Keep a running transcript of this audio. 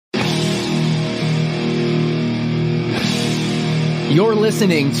You're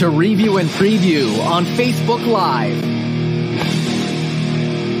listening to Review and Preview on Facebook Live.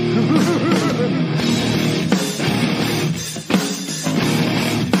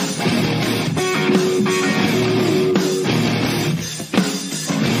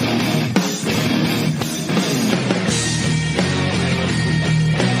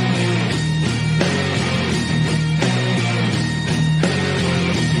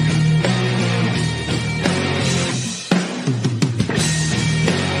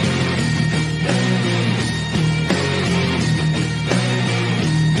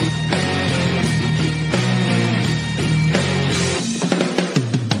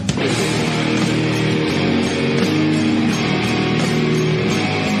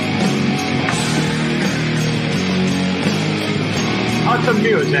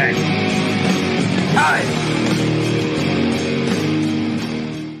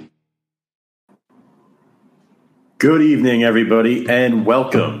 Good evening, everybody, and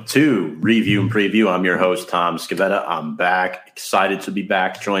welcome to Review and Preview. I'm your host, Tom Scavetta. I'm back. Excited to be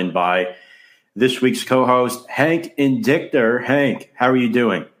back, joined by this week's co-host, Hank Indictor. Hank, how are you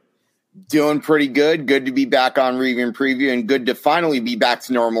doing? Doing pretty good. Good to be back on Review and Preview, and good to finally be back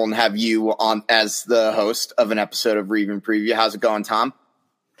to normal and have you on as the host of an episode of Review and Preview. How's it going, Tom?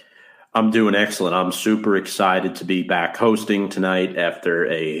 I'm doing excellent. I'm super excited to be back hosting tonight after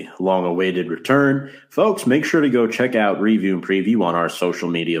a long-awaited return. Folks, make sure to go check out Review and Preview on our social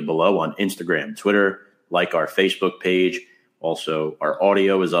media below on Instagram, Twitter, like our Facebook page. Also, our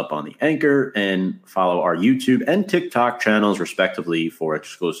audio is up on the Anchor, and follow our YouTube and TikTok channels, respectively, for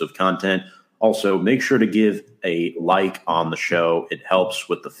exclusive content. Also, make sure to give a like on the show. It helps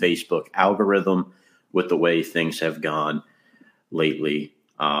with the Facebook algorithm with the way things have gone lately.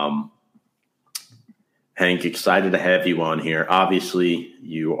 Hank, excited to have you on here. Obviously,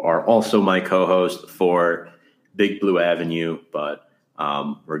 you are also my co-host for Big Blue Avenue, but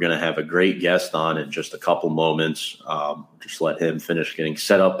we're going to have a great guest on in just a couple moments. Just let him finish getting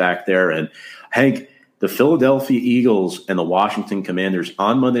set up back there. And Hank, the Philadelphia Eagles and the Washington Commanders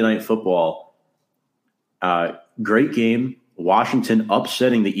on Monday Night Football. Great game. Washington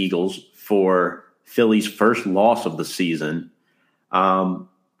upsetting the Eagles for Philly's first loss of the season. Do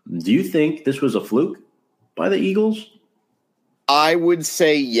you think this was a fluke by the Eagles? I would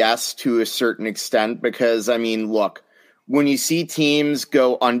say yes to a certain extent because, I mean, look, when you see teams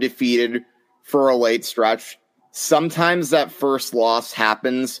go undefeated for a late stretch, sometimes that first loss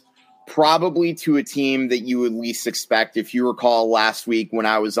happens probably to a team that you would least expect. If you recall last week when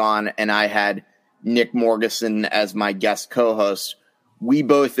I was on and I had Nick Morgeson as my guest co-host, we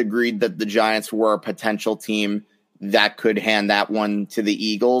both agreed that the Giants were a potential team that could hand that one to the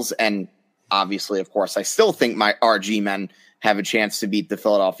Eagles. And obviously, of course, I still think my RG men have a chance to beat the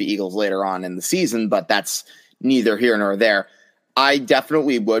Philadelphia Eagles later on in the season, but that's neither here nor there. I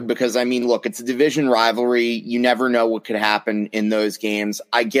definitely would because, I mean, look, it's a division rivalry. You never know what could happen in those games.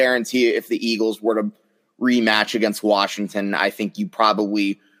 I guarantee you if the Eagles were to rematch against Washington, I think you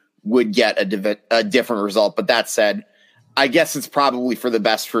probably would get a different result. But that said, I guess it's probably for the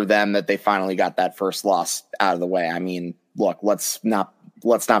best for them that they finally got that first loss out of the way. I mean, look, let's not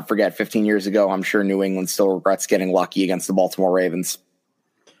forget 15 years ago, I'm sure New England still regrets getting lucky against the Baltimore Ravens.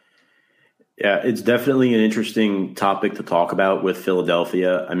 Yeah, it's definitely an interesting topic to talk about with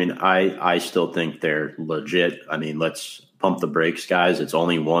Philadelphia. I mean, I still think they're legit. I mean, let's pump the brakes, guys. It's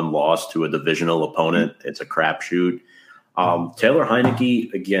only one loss to a divisional opponent. It's a crapshoot. Taylor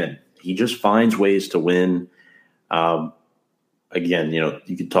Heinicke, again, he just finds ways to win. Again,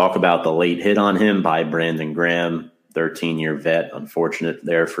 you could talk about the late hit on him by Brandon Graham, 13-year vet. Unfortunate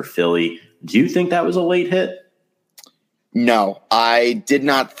there for Philly. Do you think that was a late hit? No, I did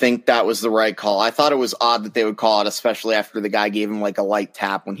not think that was the right call. I thought it was odd that they would call it, especially after the guy gave him like a light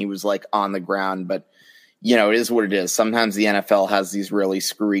tap when he was like on the ground. But, it is what it is. Sometimes the NFL has these really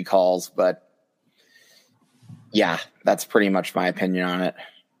screwy calls. But, yeah, that's pretty much my opinion on it.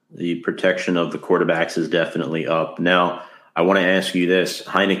 The protection of the quarterbacks is definitely up. Now, I want to ask you this.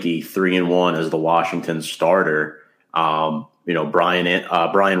 Heinicke, 3-1 as the Washington starter.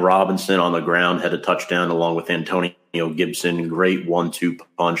 Brian Robinson on the ground had a touchdown along with Antonio Gibson. Great 1-2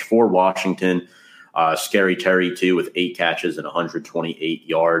 punch for Washington. Scary Terry, too, with 8 catches and 128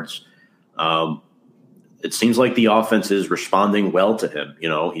 yards. It seems like the offense is responding well to him.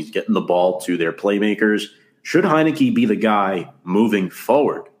 He's getting the ball to their playmakers. Should Heinicke be the guy moving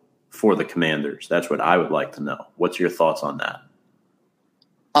forward for the Commanders? That's what I would like to know. What's your thoughts on that?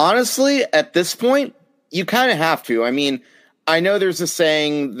 Honestly, at this point, you kind of have to. I mean, I know there's a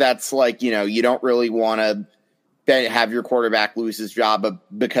saying that's like, you don't really want to have your quarterback lose his job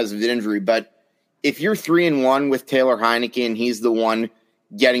because of an injury, but if you're 3-1 with Taylor Heinicke and he's the one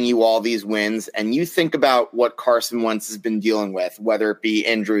getting you all these wins, and you think about what Carson Wentz has been dealing with, whether it be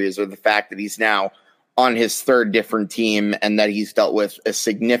injuries or the fact that he's now on his third different team and that he's dealt with a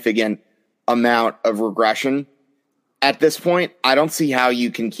significant amount of regression, at this point, I don't see how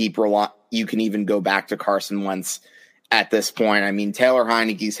you can you can even go back to Carson Wentz at this point. I mean, Taylor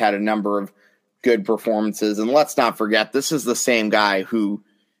Heinicke's had a number of good performances, and let's not forget, this is the same guy who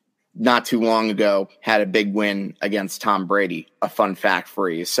not too long ago had a big win against Tom Brady, a fun fact for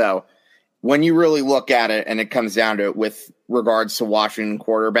you. So when you really look at it and it comes down to it with regards to Washington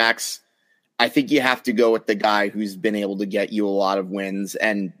quarterbacks, I think you have to go with the guy who's been able to get you a lot of wins.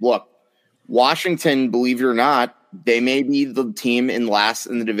 And look, Washington, believe it or not, they may be the team in last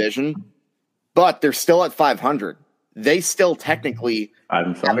in the division, but they're still at 500. They still technically have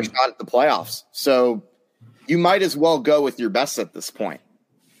a shot at the playoffs. So you might as well go with your best at this point.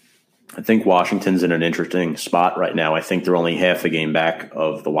 I think Washington's in an interesting spot right now. I think they're only half a game back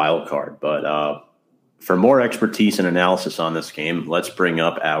of the wild card. But for more expertise and analysis on this game, let's bring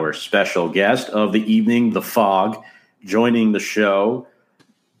up our special guest of the evening, The Fog, joining the show.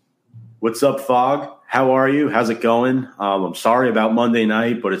 What's up, Fog? How are you? How's it going? I'm sorry about Monday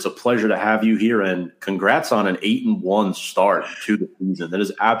night, but it's a pleasure to have you here. And congrats on an 8-1 start to the season. That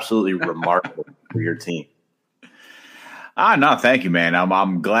is absolutely remarkable for your team. No, thank you, man.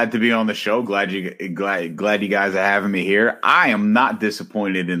 I'm glad to be on the show. Glad you guys are having me here. I am not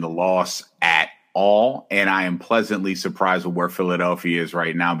disappointed in the loss at all, and I am pleasantly surprised with where Philadelphia is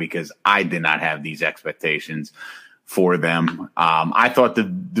right now because I did not have these expectations for them. I thought the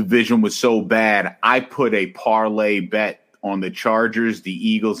division was so bad. I put a parlay bet on the Chargers, the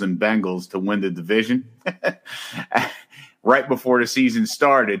Eagles, and Bengals to win the division right before the season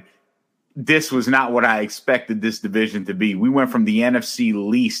started. This was not what I expected this division to be. We went from the NFC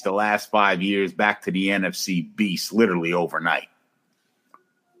least the last 5 years back to the NFC beast literally overnight.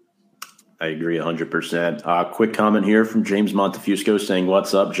 I agree 100%. Quick comment here from James Montefusco saying,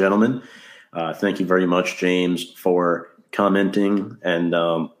 "What's up, gentlemen?" Thank you very much, James, for commenting. And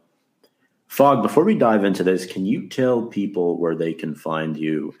Fog, before we dive into this, can you tell people where they can find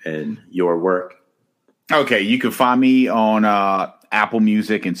you and your work? Okay, you can find me on Apple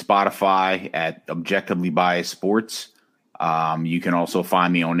Music and Spotify at Objectively Biased Sports. You can also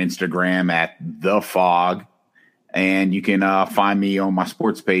find me on Instagram at The Fog. And you can find me on my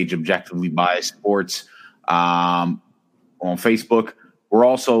sports page, Objectively Biased Sports, on Facebook. We're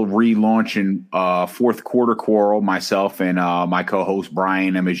also relaunching Fourth Quarter Quarrel, myself and my co-host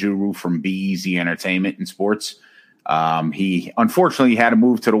Brian Emejuru from Be Easy Entertainment and Sports. He unfortunately had to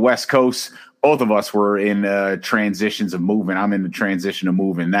move to the West Coast. Both of us were in transitions of moving. I'm in the transition of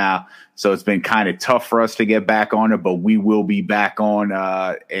moving now. So it's been kind of tough for us to get back on it, but we will be back on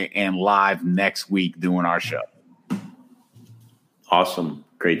and live next week doing our show. Awesome.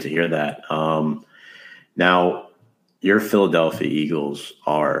 Great to hear that. Now, your Philadelphia Eagles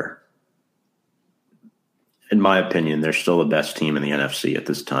are, in my opinion, they're still the best team in the NFC at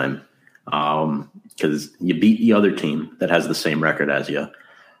this time because you beat the other team that has the same record as you.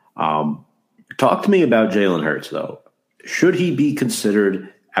 Talk to me about Jalen Hurts, though. Should he be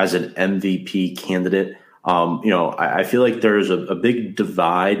considered as an MVP candidate? I feel like there's a big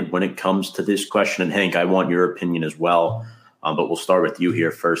divide when it comes to this question. And Hank, I want your opinion as well. But we'll start with you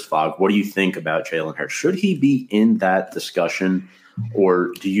here first, Fog. What do you think about Jalen Hurts? Should he be in that discussion,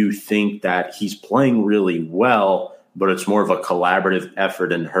 or do you think that he's playing really well, but it's more of a collaborative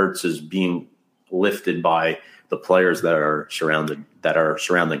effort and Hurts is being lifted by the players that are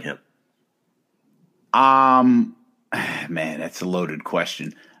surrounding him? Man, that's a loaded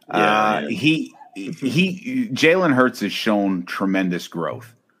question. Yeah. Jalen Hurts has shown tremendous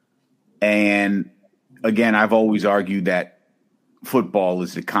growth. And again, I've always argued that football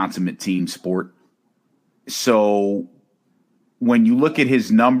is a consummate team sport. So when you look at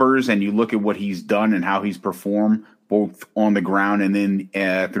his numbers and you look at what he's done and how he's performed both on the ground and then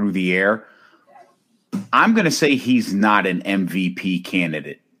through the air, I'm going to say he's not an MVP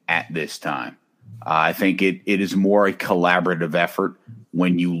candidate at this time. I think it is more a collaborative effort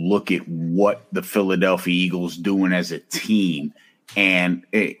when you look at what the Philadelphia Eagles doing as a team. And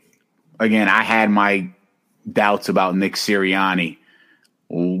again, I had my doubts about Nick Sirianni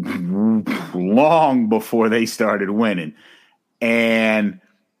long before they started winning. And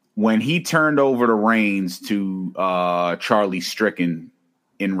when he turned over the reins to Charlie Stricken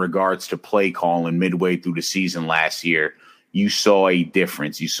in regards to play calling midway through the season last year, you saw a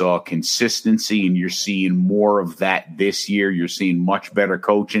difference. You saw a consistency, and you're seeing more of that this year. You're seeing much better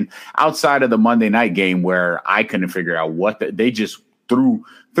coaching outside of the Monday night game where I couldn't figure out they just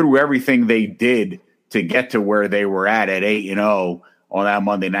through everything they did to get to where they were at 8-0 on that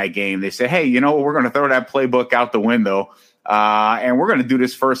Monday night game. They said, hey, we're going to throw that playbook out the window. And we're going to do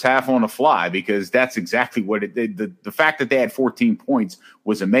this first half on the fly, because that's exactly what it did. The fact that they had 14 points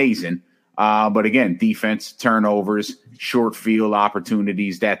was amazing. But again, defense, turnovers, short field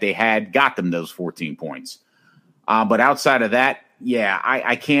opportunities that they had got them those 14 points. But outside of that,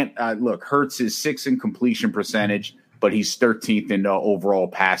 I can't look. Hurts is 6th in completion percentage, but he's 13th in overall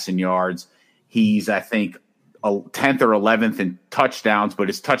passing yards. He's, I think, 10th or 11th in touchdowns, but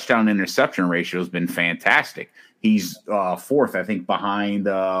his touchdown interception ratio has been fantastic. He's 4th, I think, behind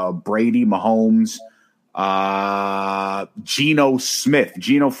Brady, Mahomes, Geno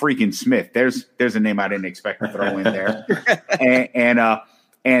freaking Smith. There's a name I didn't expect to throw in there,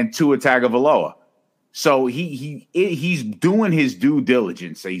 and Tua Tagovailoa. So he's doing his due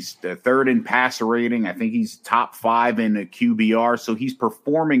diligence. He's the 3rd in passer rating. I think he's top 5 in the QBR. So he's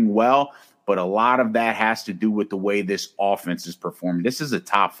performing well, but a lot of that has to do with the way this offense is performing. This is a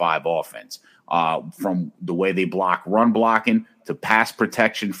top 5 offense. From the way they run blocking to pass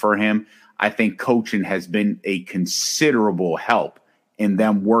protection for him. I think coaching has been a considerable help in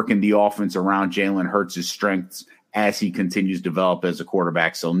them working the offense around Jalen Hurts' strengths as he continues to develop as a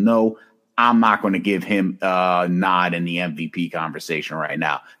quarterback. So no, I'm not going to give him a nod in the MVP conversation right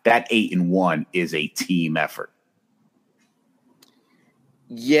now. That 8-1 is a team effort.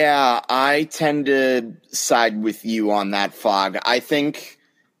 Yeah, I tend to side with you on that, Fog. I think,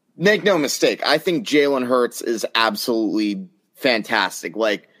 make no mistake, I think Jalen Hurts is absolutely fantastic.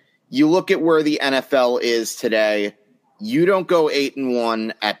 Like, you look at where the NFL is today, you don't go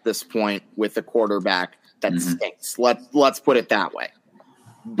 8-1 at this point with a quarterback that stinks. Let's put it that way.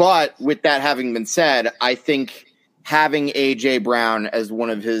 But with that having been said, I think having A.J. Brown as one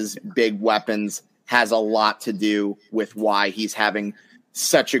of his big weapons has a lot to do with why he's having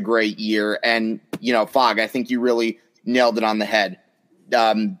such a great year. And, Fog, I think you really nailed it on the head.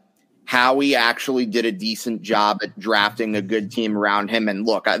 Howie actually did a decent job at drafting a good team around him. And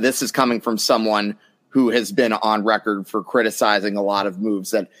look, this is coming from someone who has been on record for criticizing a lot of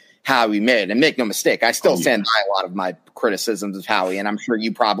moves that Howie made. And make no mistake, I still stand by a lot of my criticisms of Howie, and I'm sure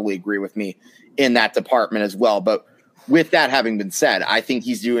you probably agree with me in that department as well. But with that having been said, I think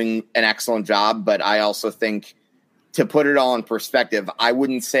he's doing an excellent job, but I also think, to put it all in perspective, I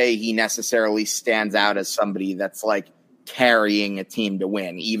wouldn't say he necessarily stands out as somebody that's like carrying a team to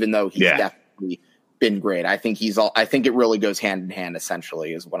win, even though he's definitely been great. I think I think it really goes hand in hand,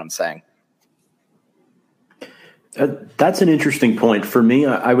 essentially, is what I'm saying. That's an interesting point. For me,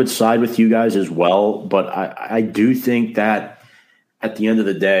 I would side with you guys as well, but I do think that at the end of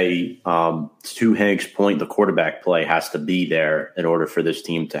the day, to Hank's point, the quarterback play has to be there in order for this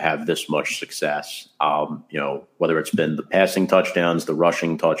team to have this much success. Whether it's been the passing touchdowns, the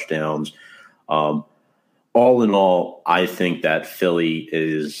rushing touchdowns, all in all, I think that Philly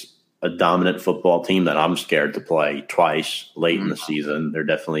is a dominant football team that I'm scared to play twice late in the season. They're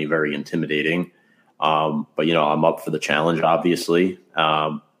definitely very intimidating. But I'm up for the challenge, obviously.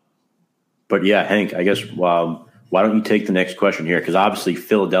 But yeah, Hank, I guess, why don't you take the next question here? Because obviously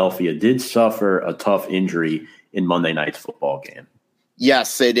Philadelphia did suffer a tough injury in Monday night's football game.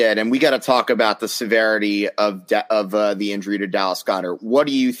 Yes, they did. And we got to talk about the severity of the injury to Dallas Goedert. What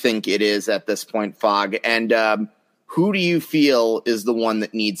do you think it is at this point, Fog? And who do you feel is the one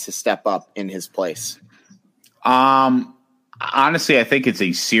that needs to step up in his place? Honestly, I think it's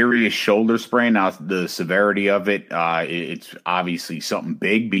a serious shoulder sprain. Now, the severity of it, it's obviously something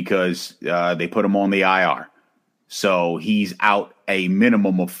big because they put him on the IR. So he's out a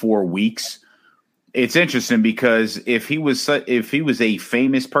minimum of 4 weeks. It's interesting because if he was a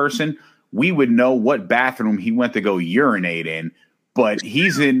famous person, we would know what bathroom he went to go urinate in. But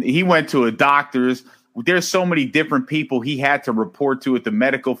he went to a doctor's. There's so many different people he had to report to at the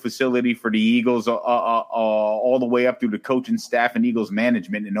medical facility for the Eagles, all the way up through the coaching staff and Eagles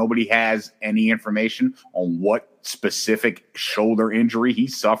management, and nobody has any information on what specific shoulder injury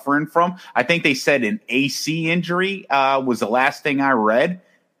he's suffering from. I think they said an AC injury was the last thing I read.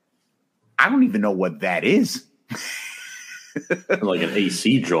 I don't even know what that is. Like an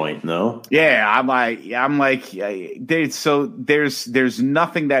AC joint, no? Yeah, I'm like, there's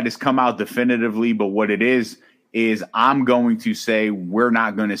nothing that has come out definitively, but what it is I'm going to say we're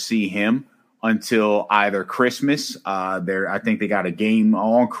not going to see him until either Christmas. I think they got a game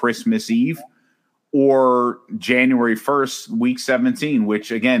on Christmas Eve, or January 1st, week 17.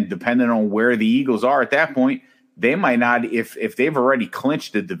 Which again, depending on where the Eagles are at that point, they might not. If they've already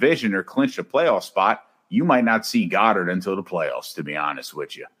clinched the division or clinched a playoff spot, you might not see Goddard until the playoffs, to be honest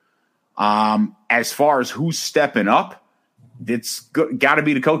with you. As far as who's stepping up, it's got to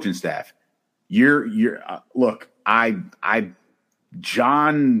be the coaching staff. Look,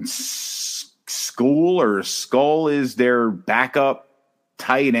 John Skull is their backup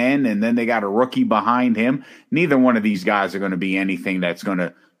tight end, and then they got a rookie behind him. Neither one of these guys are going to be anything that's going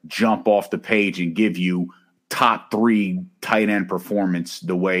to jump off the page and give you top 3 tight end performance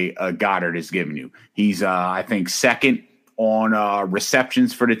the way Goddard is giving you. He's, I think, second on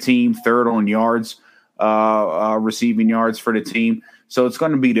receptions for the team, third on yards, receiving yards for the team. So it's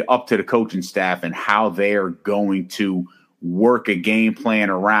going to be up to the coaching staff and how they're going to work a game plan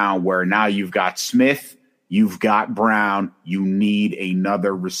around where now you've got Smith, you've got Brown, you need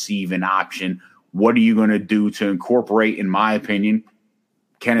another receiving option. What are you going to do to incorporate, in my opinion,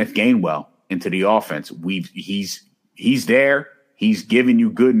 Kenneth Gainwell into the offense? He's there. He's giving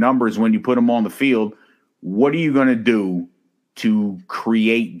you good numbers when you put him on the field. What are you going to do to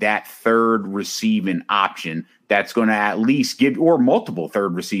create that third receiving option that's going to at least give, or multiple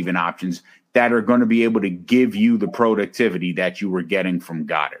third receiving options that are going to be able to give you the productivity that you were getting from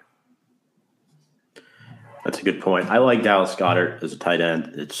Goddard? That's a good point. I like Dallas Goedert as a tight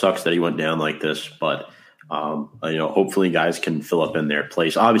end. It sucks that he went down like this, but hopefully guys can fill up in their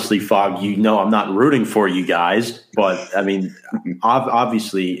place. Obviously, Fog, I'm not rooting for you guys, but I mean,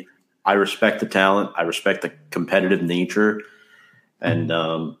 obviously, I respect the talent. I respect the competitive nature, and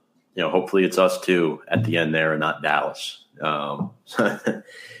hopefully it's us too at the end there and not Dallas.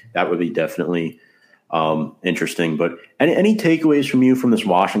 That would be definitely interesting. But any takeaways from you from this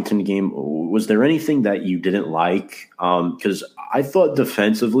Washington game? Was there anything that you didn't like? Because I thought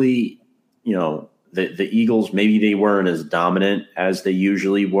defensively, the Eagles, maybe they weren't as dominant as they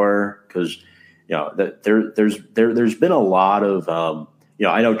usually were. Because there's been a lot of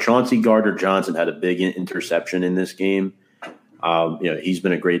I know Chauncey Gardner-Johnson had a big interception in this game. He's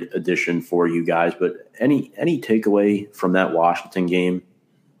been a great addition for you guys. But any takeaway from that Washington game?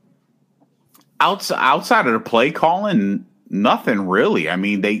 Outside of the play calling, nothing really. I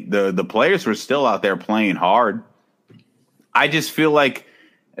mean, the players were still out there playing hard. I just feel like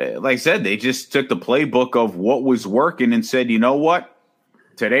I said, they just took the playbook of what was working and said, you know what?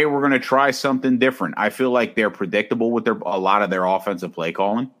 Today we're going to try something different. I feel like they're predictable with a lot of their offensive play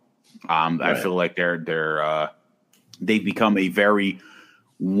calling. Right. I feel like they've become a very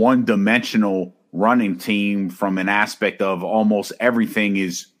one-dimensional running team from an aspect of almost everything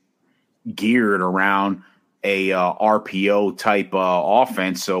is geared around a RPO type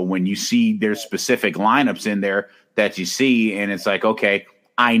offense. So when you see there's specific lineups in there that you see, and it's like, okay,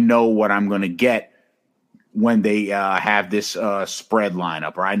 I know what I'm going to get when they have this spread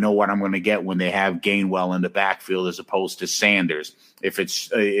lineup, or I know what I'm going to get when they have Gainwell in the backfield as opposed to Sanders.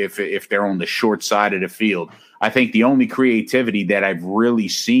 If they're on the short side of the field, I think the only creativity that I've really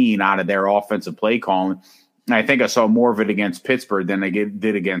seen out of their offensive play calling, and I think I saw more of it against Pittsburgh than I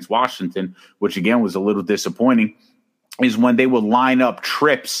did against Washington, which again was a little disappointing, is when they would line up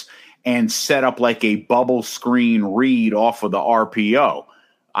trips and set up like a bubble screen read off of the RPO.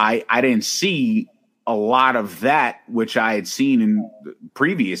 I didn't see a lot of that, which I had seen in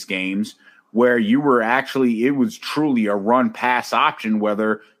previous games, where you were actually, it was truly a run pass option,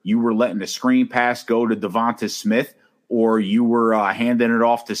 whether you were letting the screen pass go to Devonta Smith or you were handing it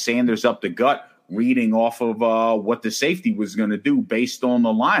off to Sanders up the gut, reading off of what the safety was going to do based on the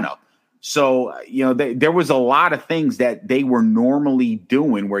lineup. So, there was a lot of things that they were normally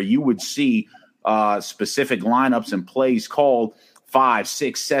doing where you would see specific lineups and plays called 5,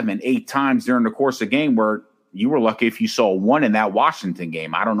 6, 7, 8 times during the course of the game, where you were lucky if you saw one in that Washington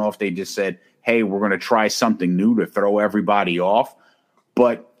game. I don't know if they just said, hey, we're going to try something new to throw everybody off.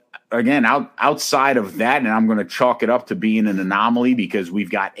 But again, outside of that, and I'm going to chalk it up to being an anomaly because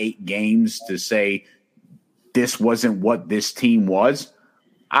we've got 8 games to say this wasn't what this team was.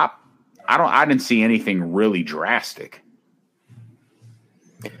 I didn't see anything really drastic.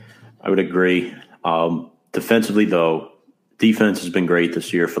 I would agree. Defensively, though, defense has been great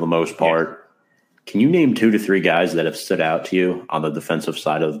this year for the most part. Yeah. Can you name 2 to 3 guys that have stood out to you on the defensive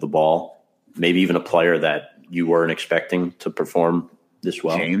side of the ball? Maybe even a player that you weren't expecting to perform this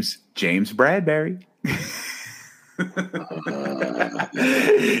well? James Bradberry.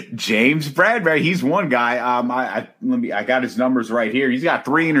 James Bradberry. He's one guy. I got his numbers right here. He's got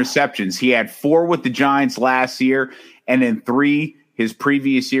 3 interceptions. He had 4 with the Giants last year, and then 3 his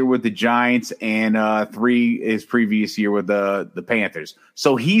previous year with the Giants, and 3 his previous year with the Panthers.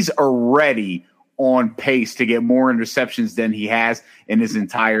 So he's already on pace to get more interceptions than he has in his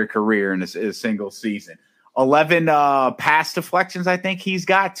entire career in a single season. 11 pass deflections, I think he's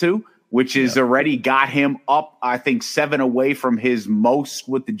got too, which is already got him up, I think, 7 away from his most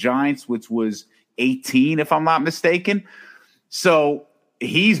with the Giants, which was 18, if I'm not mistaken. So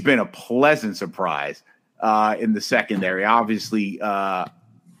he's been a pleasant surprise in the secondary. Obviously,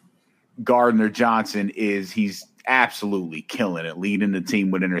 Gardner Johnson he's absolutely killing it, leading the team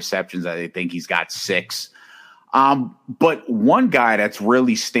with interceptions. I think he's got 6. But one guy that's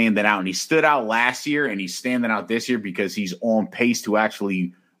really standing out, and he stood out last year, and he's standing out this year because he's on pace to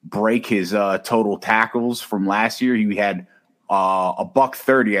actually break his total tackles from last year. He had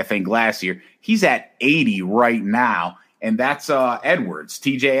 $130, I think, last year. He's at 80 right now, and that's Edwards,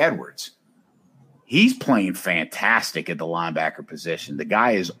 TJ Edwards. He's playing fantastic at the linebacker position. The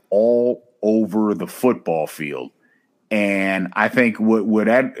guy is all over the football field, and I think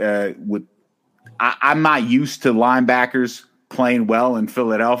I'm not used to linebackers playing well in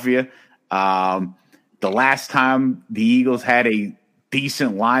Philadelphia. The last time the Eagles had a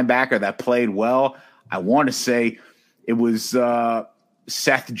decent linebacker that played well, I want to say it was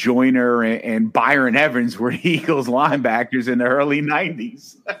Seth Joyner and Byron Evans were Eagles linebackers in the early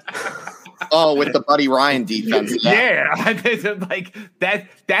 90s. Oh, with the Buddy Ryan defense. Yeah. Like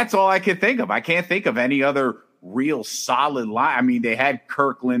that's all I could think of. I can't think of any other real solid line. I mean, they had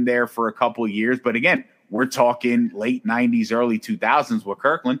Kirkland there for a couple of years, but again, we're talking late 90s, early 2000s with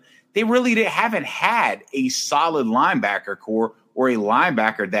Kirkland. They really haven't had a solid linebacker core or a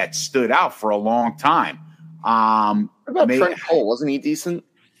linebacker that stood out for a long time. What about Trent Cole? Wasn't he decent?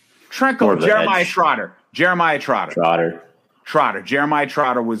 Trent Cole, Jeremiah Trotter. Jeremiah Trotter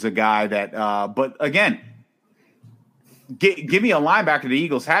was a guy that, but again, give me a linebacker the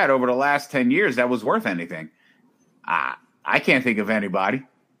Eagles had over the last 10 years that was worth anything. I can't think of anybody.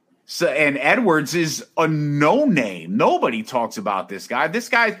 So, and Edwards is a no-name. Nobody talks about this guy. This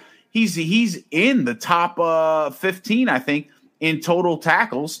guy, he's in the top 15, I think, in total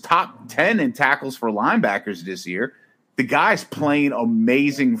tackles, top 10 in tackles for linebackers this year. The guy's playing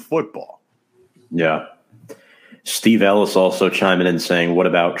amazing football. Yeah. Steve Ellis also chiming in saying, what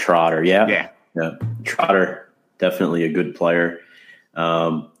about Trotter? Yeah. Trotter, definitely a good player.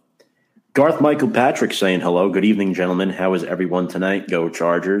 Garth Michael Patrick saying hello. Good evening, gentlemen. How is everyone tonight? Go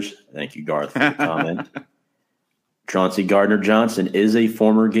Chargers. Thank you, Garth, for the comment. Chauncey Gardner-Johnson is a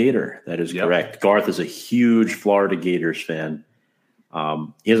former Gator. That is correct. Garth is a huge Florida Gators fan.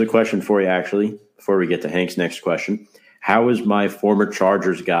 He has a question for you, actually, before we get to Hank's next question. How is my former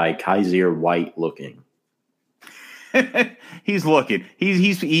Chargers guy, Kaiser White, looking? He's looking.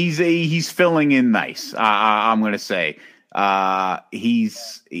 He's filling in nice. I'm going to say. He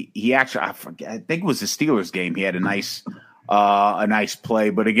actually, I forget, I think it was the Steelers game. He had a nice play,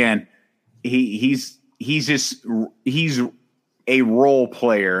 but again, he's a role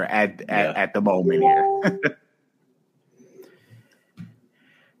player at the moment here.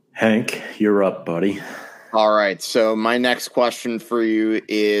 Hank, you're up, buddy. All right. So my next question for you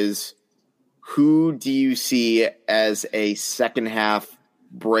is, who do you see as a second half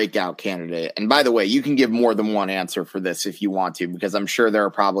breakout candidate? And by the way, you can give more than one answer for this if you want to, because I'm sure there are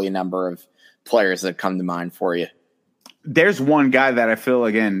probably a number of players that come to mind for you. There's one guy that I feel,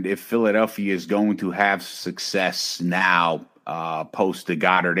 again, if Philadelphia is going to have success now post the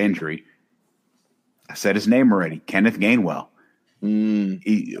Goddard injury, I said his name already, Kenneth Gainwell.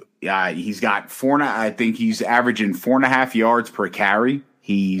 He's got I think he's averaging 4.5 yards per carry.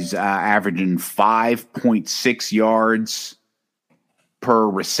 He's averaging 5.6 yards per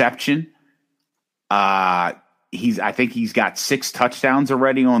reception. I think he's got 6 touchdowns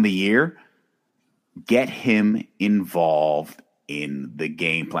already on the year. Get him involved in the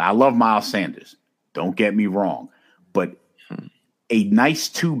game plan. I love Miles Sanders. Don't get me wrong, but a nice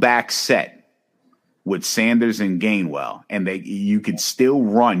 2-back set with Sanders and Gainwell, and you could still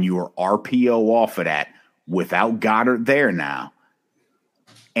run your RPO off of that without Goddard there now.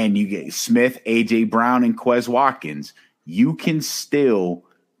 And you get Smith, A.J. Brown, and Quez Watkins. You can still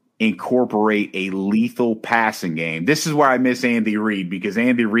incorporate a lethal passing game. This is where I miss Andy Reid, because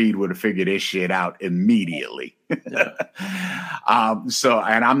Andy Reid would have figured this shit out immediately. And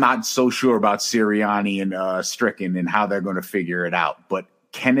I'm not so sure about Sirianni and Stricken and how they're going to figure it out. But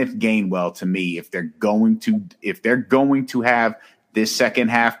Kenneth Gainwell, to me, if they're going to have this second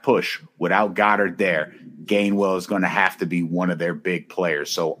half push without Goddard there, Gainwell is going to have to be one of their big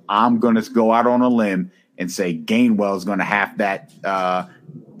players. So I'm going to go out on a limb and say Gainwell is going to have that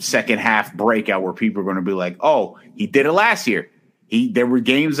second half breakout where people are going to be like, oh, he did it last year. There were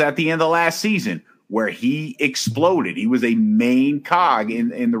games at the end of last season where he exploded. He was a main cog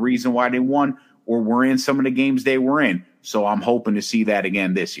in the reason why they won or were in some of the games they were in. So I'm hoping to see that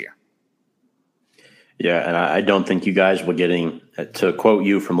again this year. Yeah, and I don't think you guys were getting, to quote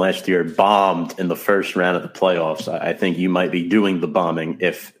you from last year, bombed in the first round of the playoffs. I think you might be doing the bombing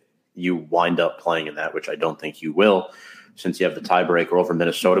if you wind up playing in that, which I don't think you will. since you have the tiebreaker over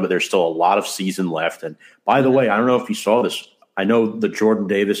Minnesota, but there's still a lot of season left. And by the way, I don't know if you saw this. I know the Jordan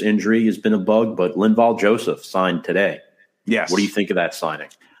Davis injury has been a bug, but Linval Joseph signed today. Yes. What do you think of that signing?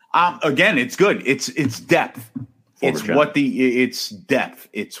 Again, it's good. It's depth. It's depth.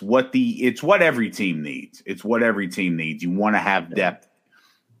 It's what every team needs. It's what every team needs. You want to have depth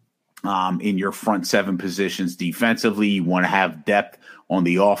in your front seven positions defensively. You want to have depth on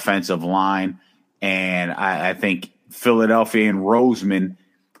the offensive line. And I think Philadelphia and Roseman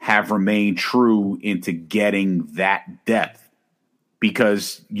have remained true into getting that depth,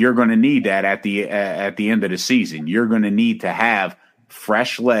 because you're going to need that at the end of the season. You're going to need to have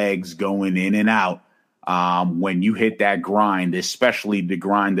fresh legs going in and out when you hit that grind, especially the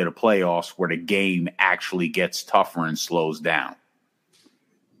grind of the playoffs where the game actually gets tougher and slows down.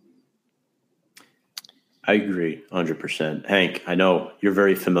 I agree 100%. Hank, I know you're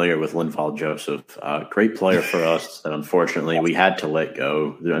very familiar with Linval Joseph. Great player for us that unfortunately we had to let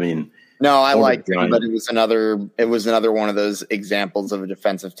go. I mean, no, I liked him, but it was another one of those examples of a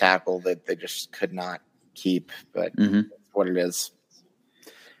defensive tackle that they just could not keep. But that's what it is.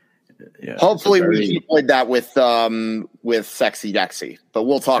 Yeah, hopefully we can avoid that with Sexy Dexy, but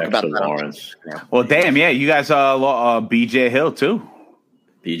we'll talk about that. Lawrence. Well, damn, yeah, you guys BJ Hill too.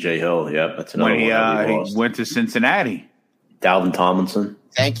 BJ Hill, yeah, that's another one. He went to Cincinnati. Dalvin Tomlinson.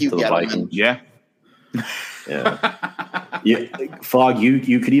 Thank you, to the Vikings. Yeah. Fog,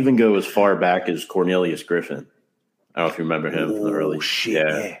 you could even go as far back as Cornelius Griffin. I don't know if you remember him from the early.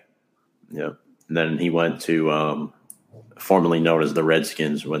 Shit. Yeah. And then he went to formerly known as the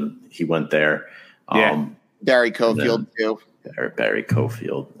Redskins when he went there. Barry Cofield too. Barry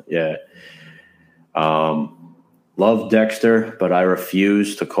Cofield. Yeah. Love Dexter, but I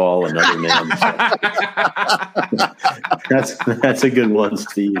refuse to call another man. That's a good one,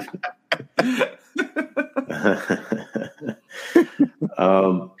 Steve.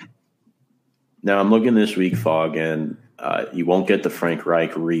 Now I'm looking this week, Fog, and you won't get the Frank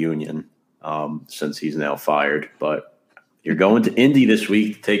Reich reunion since he's now fired. But you're going to Indy this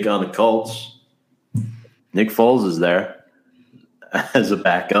week to take on the Colts. Nick Foles is there as a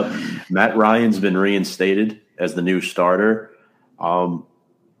backup. Matt Ryan's been reinstated as the new starter.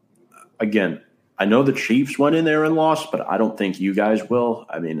 Again, I know the Chiefs went in there and lost, but I don't think you guys will.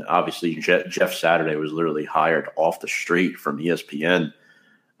 I mean, obviously, Jeff Saturday was literally hired off the street from ESPN.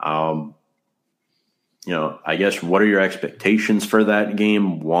 I guess what are your expectations for that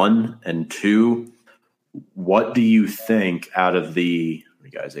game, 1 and 2? What do you think out of you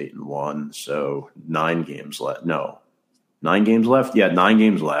guys 8-1, so 9 games left? No, 9 games left? Yeah, 9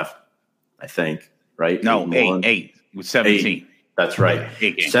 games left, I think. Right? No, 8 with 17. 8. That's right.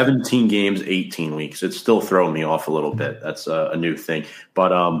 17 games, 18 weeks. It's still throwing me off a little bit. That's a new thing.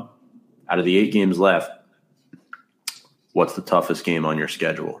 But out of the 8 games left, what's the toughest game on your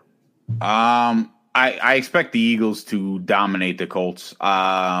schedule? I expect the Eagles to dominate the Colts.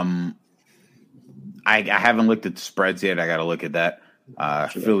 I haven't looked at the spreads yet. I got to look at that.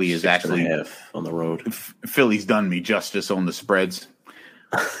 Philly is actually on the road. Philly's done me justice on the spreads.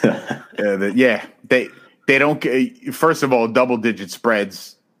 They don't. First of all, double-digit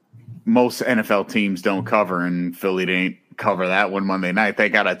spreads. Most NFL teams don't cover, and Philly didn't cover that one Monday night.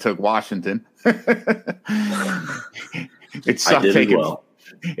 Thank God I took Washington. It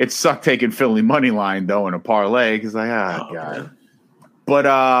sucked taking Philly money line though in a parlay because God. Man. But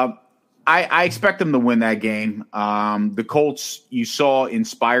I expect them to win that game. The Colts, you saw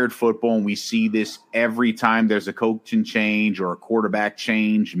inspired football, and we see this every time there's a coaching change or a quarterback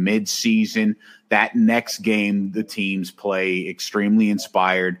change mid-season. That next game, the teams play extremely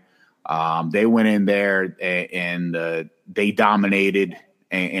inspired. They went in there and they dominated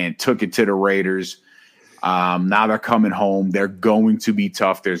and took it to the Raiders. Now they're coming home. They're going to be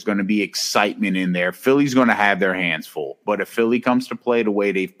tough. There's going to be excitement in there. Philly's going to have their hands full. But if Philly comes to play the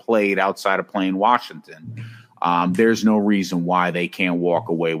way they've played outside of playing Washington, there's no reason why they can't walk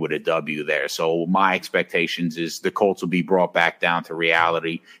away with a W there. So my expectations is the Colts will be brought back down to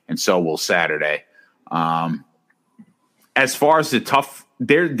reality, and so will Saturday. As far as the tough,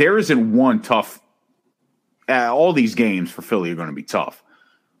 there isn't one tough. All these games for Philly are going to be tough.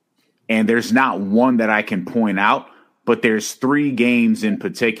 And there's not one that I can point out, but there's 3 games in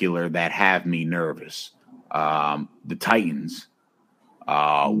particular that have me nervous. The Titans,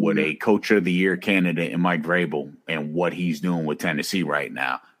 with a Coach of the Year candidate in Mike Vrabel and what he's doing with Tennessee right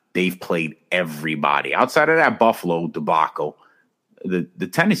now. They've played everybody. Outside of that Buffalo debacle, the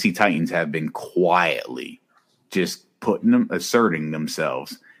Tennessee Titans have been quietly just asserting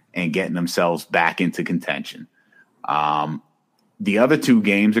themselves and getting themselves back into contention. The other 2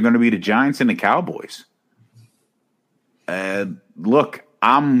 games are going to be the Giants and the Cowboys. Look,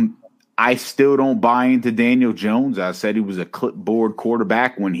 I still don't buy into Daniel Jones. I said he was a clipboard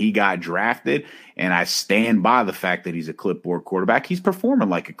quarterback when he got drafted, and I stand by the fact that he's a clipboard quarterback. He's performing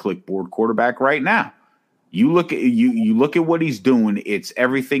like a clipboard quarterback right now. You look at what he's doing. It's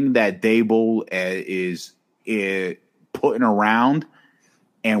everything that Daboll is putting around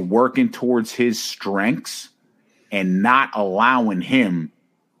and working towards his strengths and not allowing him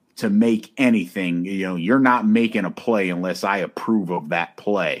to make anything. You're not making a play unless I approve of that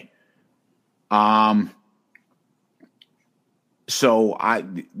play. So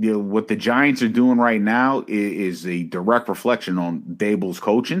what the Giants are doing right now is a direct reflection on Daboll's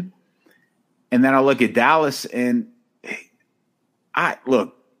coaching. And then I look at Dallas, and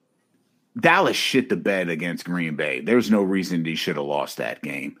Dallas shit the bed against Green Bay. There's no reason they should have lost that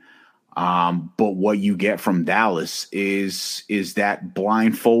game. But what you get from Dallas is that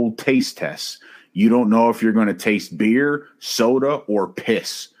blindfold taste test. You don't know if you're going to taste beer, soda, or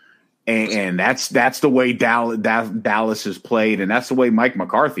piss. And that's the way Dallas has played, and that's the way Mike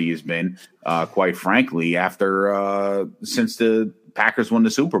McCarthy has been, quite frankly, since the Packers won the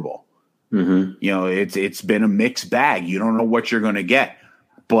Super Bowl. Mm-hmm. It's been a mixed bag. You don't know what you're going to get.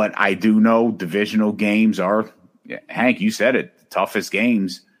 But I do know divisional games are, Hank, you said it, the toughest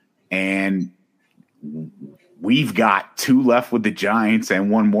games. And we've got 2 left with the Giants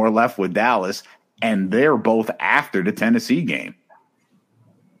and 1 more left with Dallas, and they're both after the Tennessee game.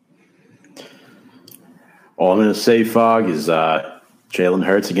 All I'm going to say, Fog, is Jalen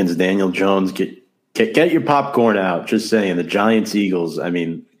Hurts against Daniel Jones. Get your popcorn out. Just saying. The Giants, Eagles. I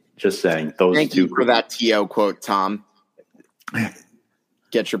mean, just saying. Thank you for that T.O. quote, Tom.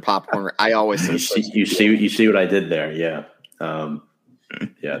 Get your popcorn. I always say you see what I did there. Yeah.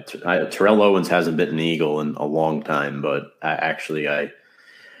 Terrell Owens hasn't been an Eagle in a long time, but I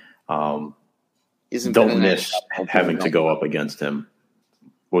don't miss having to go up against him.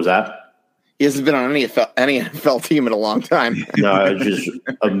 What was that? He hasn't been on any NFL team in a long time. No, just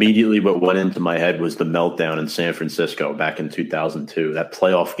immediately what went into my head was the meltdown in San Francisco back in 2002. That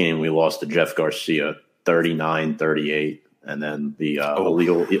playoff game we lost to Jeff Garcia, 39-38, and then the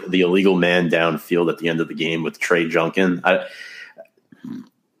illegal man downfield at the end of the game with Trey Junkin.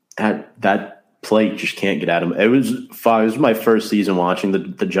 That play just can't get out of him. It was my first season watching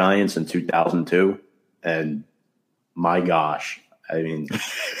the Giants in 2002, and my gosh. I mean,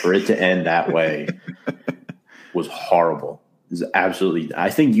 for it to end that way was horrible. It was absolutely. I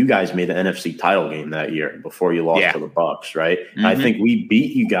think you guys made the NFC title game that year before you lost to the Bucs, right? Mm-hmm. I think we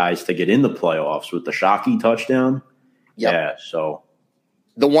beat you guys to get in the playoffs with the Shockey touchdown. Yep. Yeah, so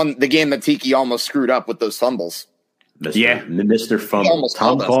the game that Tiki almost screwed up with those fumbles. Mr. Fumble.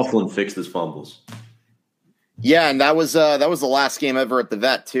 Tom Coughlin fixed his fumbles. Yeah, and that was the last game ever at the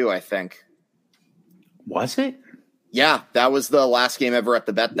Vet too. I think. Was it? Yeah, that was the last game ever at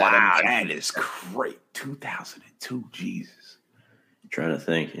the Vet. Wow, that is great. 2002, Jesus. I'm trying to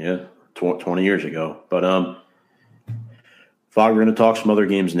think, 20 years ago. But, Fog, we're going to talk some other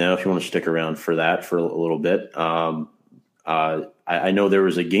games now if you want to stick around for that for a little bit. I know there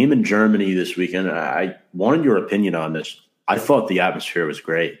was a game in Germany this weekend. I wanted your opinion on this. I thought the atmosphere was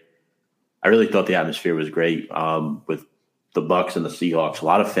great. I really thought the atmosphere was great with the Bucs and the Seahawks. A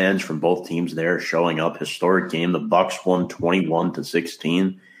lot of fans from both teams there showing up. Historic game. The Bucs won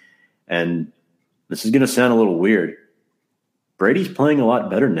 21-16. And this is going to sound a little weird. Brady's playing a lot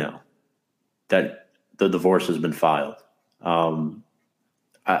better now that the divorce has been filed.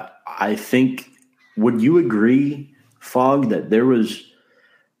 I think, would you agree, Fog, that there was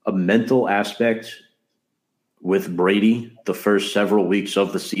a mental aspect with Brady the first several weeks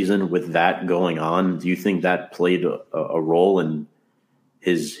of the season with that going on? Do you think that played a role in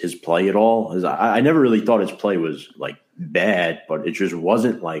his play at all? I never really thought his play was like bad, but it just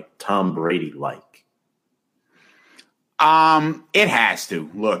wasn't like Tom Brady like. It has to.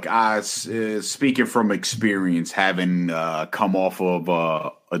 Look, speaking from experience, having come off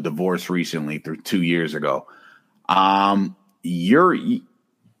of a divorce recently through 2 years ago,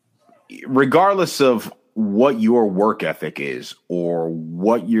 regardless of what your work ethic is or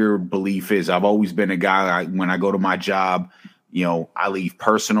what your belief is. I've always been a guy, when I go to my job, I leave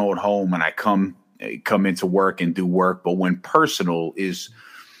personal at home and I come into work and do work. But when personal is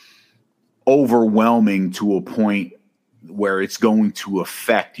overwhelming to a point where it's going to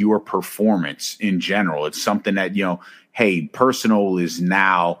affect your performance in general, it's something that, hey, personal is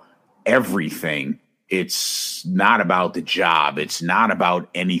now everything. It's not about the job. It's not about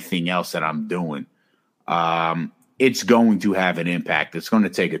anything else that I'm doing. It's going to have an impact. It's going to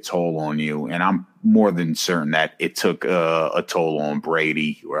take a toll on you. And I'm more than certain that it took a toll on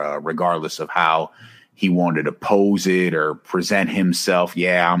Brady, regardless of how he wanted to pose it or present himself.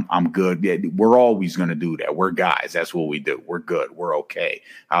 Yeah, I'm good. Yeah, we're always going to do that. We're guys. That's what we do. We're good. We're okay.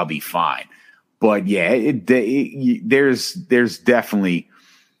 I'll be fine. But yeah, there's definitely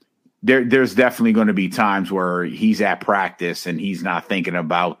going to be times where he's at practice and he's not thinking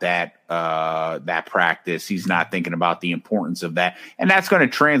about that practice. He's not thinking about the importance of that. And that's going to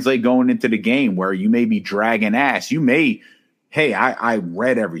translate going into the game where you may be dragging ass. You may, hey, I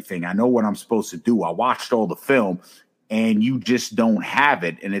read everything. I know what I'm supposed to do. I watched all the film, and you just don't have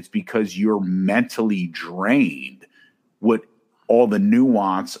it. And it's because you're mentally drained with all the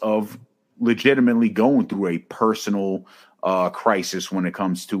nuance of legitimately going through a personal crisis when it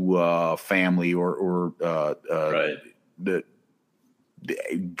comes to family or right. the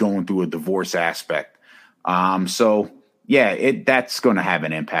going through a divorce aspect. So yeah, that's going to have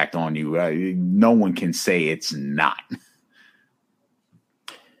an impact on you. No one can say it's not.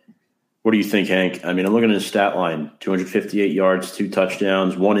 What do you think, Hank? I mean, I'm looking at his stat line: 258 yards, 2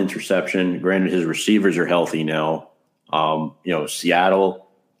 touchdowns, 1 interception. Granted, his receivers are healthy now.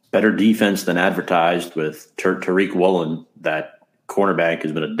 Seattle, better defense than advertised with Tariq Woolen. That cornerback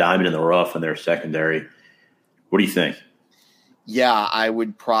has been a diamond in the rough in their secondary. What do you think? Yeah, I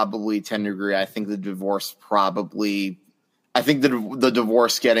would probably tend to agree. I think the divorce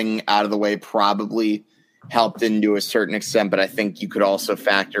getting out of the way probably helped into a certain extent, but I think you could also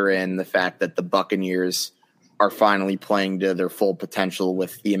factor in the fact that the Buccaneers are finally playing to their full potential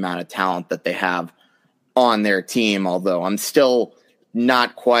with the amount of talent that they have on their team, although I'm still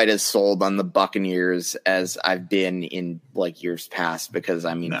not quite as sold on the Buccaneers as I've been in like years past, because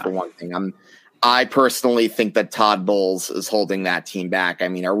for one thing, I personally think that Todd Bowles is holding that team back. I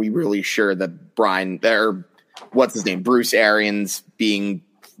mean, are we really sure that Bruce Arians being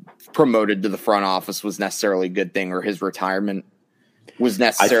promoted to the front office was necessarily a good thing, or his retirement was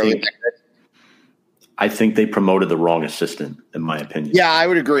necessarily good? I think they promoted the wrong assistant, in my opinion. Yeah, I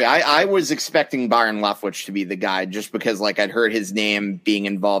would agree. I was expecting Byron Leftwich to be the guy, just because I'd heard his name being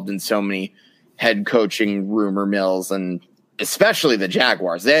involved in so many head coaching rumor mills, and especially the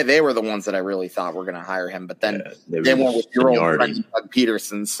Jaguars. They were the ones that I really thought were going to hire him, but then they went with your old friend Doug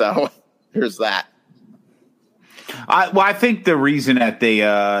Peterson. So there's that. I think the reason that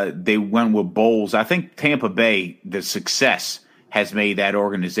they went with Bowles, I think Tampa Bay, the success has made that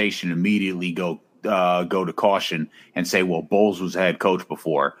organization immediately go to caution and say, well, Bowles was head coach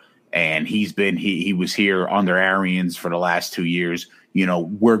before, and he was here under Arians for the last 2 years.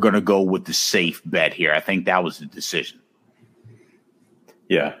 We're going to go with the safe bet here. I think that was the decision.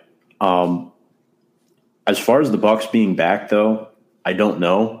 Yeah. As far as the Bucs being back, though, I don't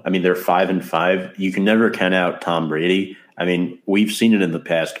know. I mean, they're 5-5. You can never count out Tom Brady. I mean, we've seen it in the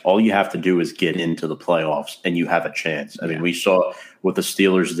past. All you have to do is get into the playoffs, and you have a chance. I mean, we saw what the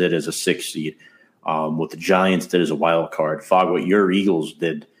Steelers did as a 6 seed, what the Giants did as a wild card. Fog, what your Eagles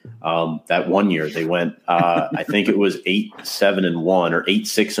did that one year. They went, I think it was 8-7-1 or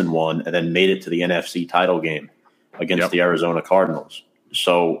 8-6-1, and then made it to the NFC title game against the Arizona Cardinals.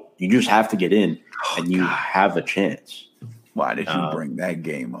 So you just have to get in, and you have a chance. Why did you bring that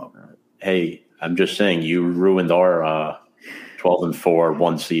game up? Hey, I'm just saying you ruined our 12-4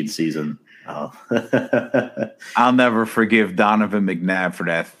 1 seed season. I'll never forgive Donovan McNabb for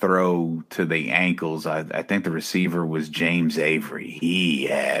that throw to the ankles. I think the receiver was James Avery.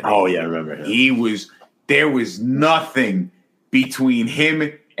 I remember him. There was nothing between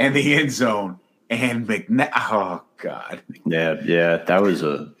him and the end zone and McNabb. Oh God. Yeah, that was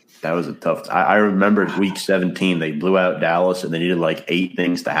a tough. I remember week 17, they blew out Dallas, and they needed like 8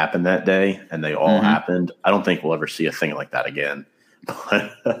 things to happen that day, and they all happened. I don't think we'll ever see a thing like that again.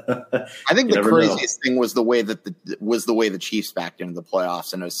 I think the craziest thing was the way that the Chiefs backed into the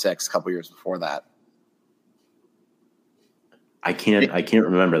playoffs in 2006, a couple years before that. I can't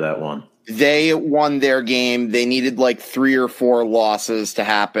remember that one. They won their game. They needed like 3 or 4 losses to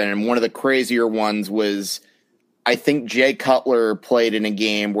happen, and one of the crazier ones was, I think Jay Cutler played in a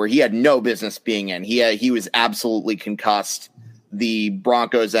game where he had no business being in. He was absolutely concussed. The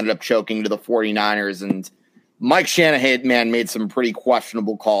Broncos ended up choking to the 49ers, and Mike Shanahan, made some pretty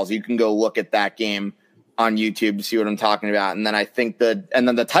questionable calls. You can go look at that game on YouTube to see what I'm talking about. And then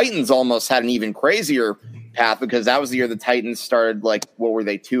then the Titans almost had an even crazier path, because that was the year the Titans started, like, what were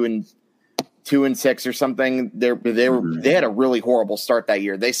they, 2-6 or something? They had a really horrible start that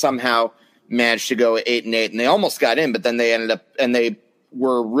year. They somehow managed to go 8-8, and they almost got in, but then they ended up, and they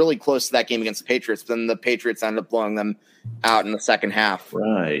were really close to that game against the Patriots. But then the Patriots ended up blowing them out in the second half.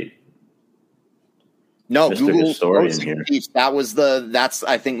 Right. No, Mr. Google Historian here. Chiefs. That's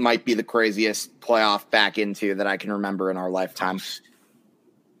I think might be the craziest playoff back into that I can remember in our lifetime.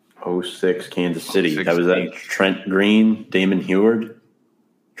 06 Kansas City. 06 That was that Trent Green, Damon Heward.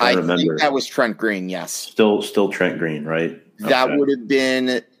 I think that was Trent Green. Yes, still Trent Green, right? That would have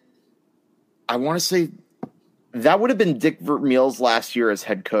been. I want to say that would have been Dick Vermeil's last year as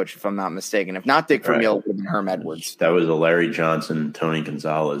head coach, if I'm not mistaken. If not Dick Vermeil, it would have been Herm Edwards. That was a Larry Johnson, Tony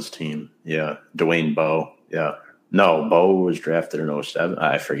Gonzalez team. Yeah, Dwayne Bowe. Yeah, no, Bowe was drafted in 07.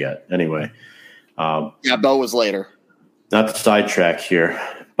 I forget. Anyway, Bowe was later. Not to sidetrack here,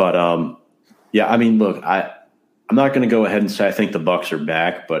 but yeah. I mean, look, I'm not going to go ahead and say I think the Bucs are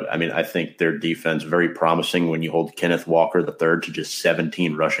back, but I mean, I think their defense very promising when you hold Kenneth Walker III to just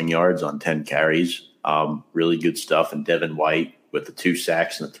 17 rushing yards on 10 carries. Really good stuff. And Devin White with the 2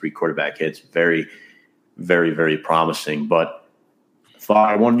 sacks and the 3 quarterback hits. Very, very, very promising. But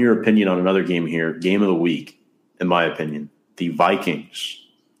I want your opinion on another game here. Game of the week, in my opinion. The Vikings,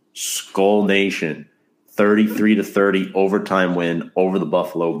 Skull Nation, 33-30 overtime win over the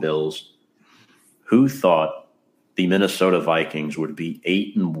Buffalo Bills. Who thought the Minnesota Vikings would be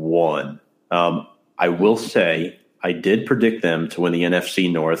 8-1? I will say I did predict them to win the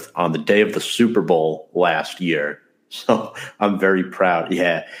NFC North on the day of the Super Bowl last year. So I'm very proud.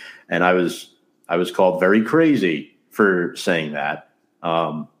 Yeah. And I was called very crazy for saying that.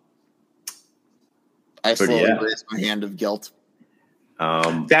 I slowly raised my hand of guilt.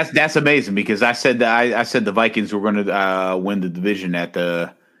 That's amazing because I said that I said the Vikings were going to win the division at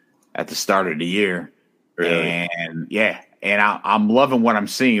the start of the year. Really? And yeah, and I'm loving what I'm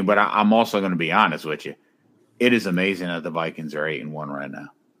seeing, but I'm also going to be honest with you. It is amazing that the Vikings are 8-1 right now.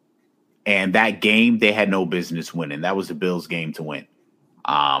 And that game, they had no business winning. That was the Bills' game to win.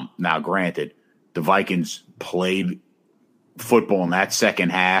 Now, granted, the Vikings played football in that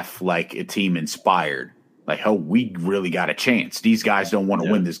second half like a team inspired. Like, oh, we really got a chance. These guys don't want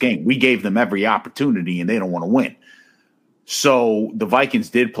to win this game. We gave them every opportunity, and they don't want to win. So the Vikings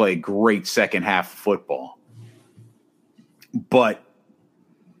did play a great second half of football. But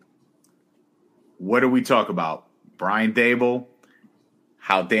what do we talk about? Brian Daboll,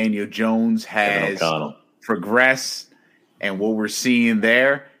 how Daniel Jones has progressed, and what we're seeing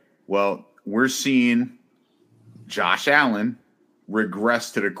there. Well, we're seeing Josh Allen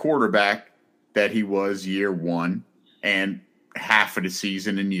regress to the quarterback that he was year 1 and half of the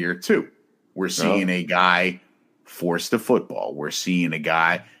season in year 2. We're seeing a guy force the football. We're seeing a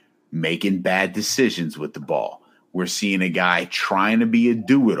guy making bad decisions with the ball. We're seeing a guy trying to be a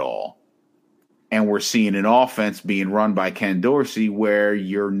do-it-all. And we're seeing an offense being run by Ken Dorsey where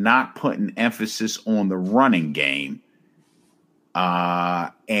you're not putting emphasis on the running game.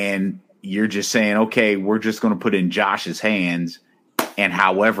 And you're just saying, okay, we're just going to put in Josh's hands, and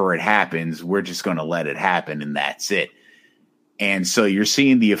however it happens, we're just going to let it happen, and that's it. And so you're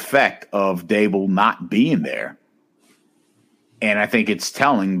seeing the effect of Daboll not being there. And I think it's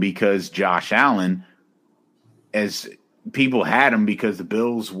telling because Josh Allen, as people had him because the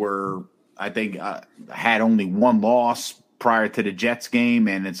Bills were, I think, had only one loss prior to the Jets game.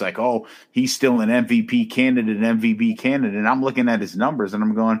 And it's like, oh, he's still an MVP candidate. And I'm looking at his numbers and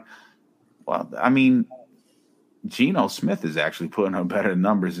I'm going, well, I mean, Geno Smith is actually putting up better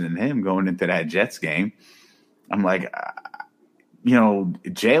numbers than him going into that Jets game. I'm like,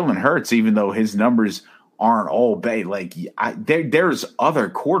 Jalen Hurts, even though his numbers aren't all bad, like there's other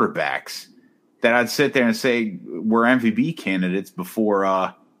quarterbacks that I'd sit there and say were MVP candidates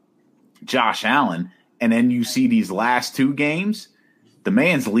before Josh Allen. And then you see these last 2 games, the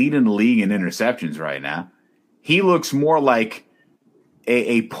man's leading the league in interceptions right now. He looks more like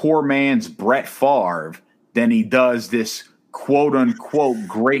a poor man's Brett Favre than he does this quote unquote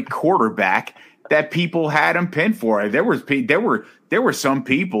great quarterback that people had him pinned for. There were some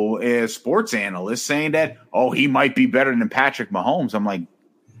people, sports analysts, saying that, oh, he might be better than Patrick Mahomes. I'm like,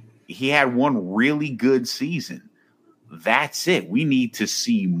 he had one really good season. That's it. We need to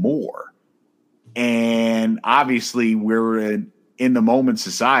see more. And obviously we're in the moment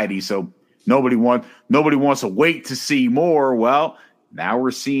society, so nobody wants to wait to see more. Well, now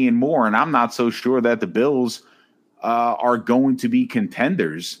we're seeing more, and I'm not so sure that the Bills are going to be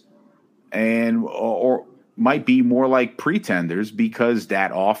contenders and or might be more like pretenders because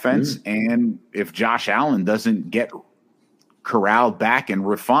that offense and if Josh Allen doesn't get corralled back and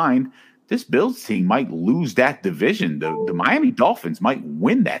refined, this Bills team might lose that division. The Miami Dolphins might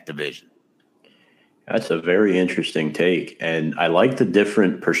win that division. That's a very interesting take, and I like the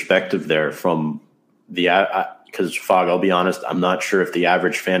different perspective there from the because, Fog, I'll be honest, I'm not sure if the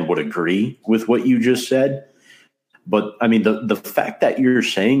average fan would agree with what you just said. But, I mean, the fact that you're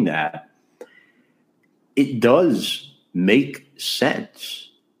saying that, it does make sense.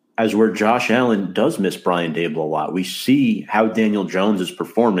 as where Josh Allen does miss Brian Dable a lot. We see how Daniel Jones is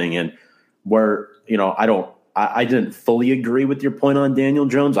performing, and where, I didn't fully agree with your point on Daniel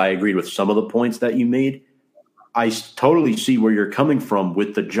Jones. I agreed with some of the points that you made. I totally see where you're coming from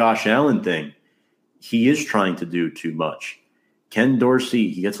with the Josh Allen thing. He is trying to do too much. Ken Dorsey,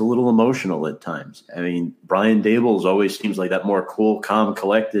 he gets a little emotional at times. I mean, Brian Daboll always seems like that more cool, calm,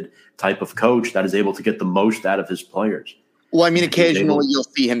 collected type of coach that is able to get the most out of his players. Well, I mean, occasionally you'll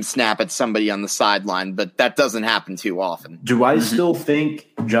see him snap at somebody on the sideline, but that doesn't happen too often. Do I still think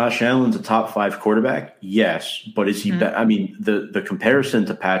Josh Allen's a top 5 quarterback? Yes, but is he? I mean, the comparison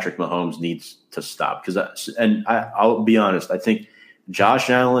to Patrick Mahomes needs to stop, because, I'll be honest, I think Josh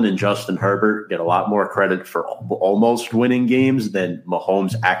Allen and Justin Herbert get a lot more credit for almost winning games than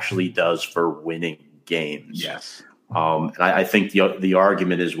Mahomes actually does for winning games. Yes, and I think the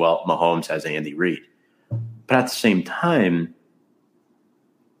argument is, well, Mahomes has Andy Reid. But at the same time,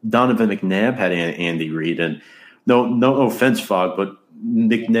 Donovan McNabb had Andy Reid, and no offense, Fogg, but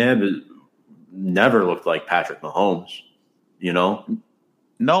McNabb never looked like Patrick Mahomes.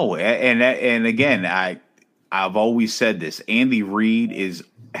 No, and again, I've always said this: Andy Reid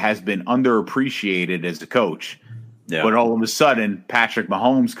has been underappreciated as a coach, but all of a sudden, Patrick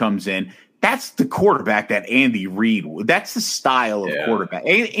Mahomes comes in. That's the quarterback that Andy Reid. That's the style of quarterback.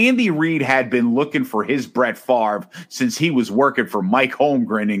 Andy Reid had been looking for his Brett Favre since he was working for Mike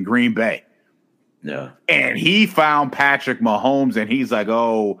Holmgren in Green Bay. Yeah. And he found Patrick Mahomes, and he's like,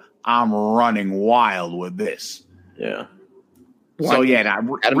 oh, I'm running wild with this. Yeah. So,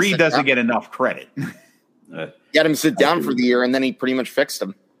 Reid doesn't get enough credit. He had him sit down for the year, and then he pretty much fixed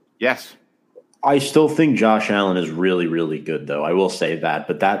him. Yes. I still think Josh Allen is really, really good, though. I will say that.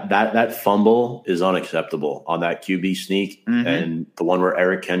 But that fumble is unacceptable on that QB sneak, and the one where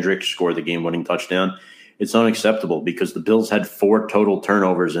Eric Kendricks scored the game-winning touchdown. It's unacceptable because the Bills had 4 total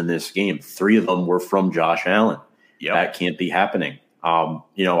turnovers in this game. 3 of them were from Josh Allen. Yep. That can't be happening.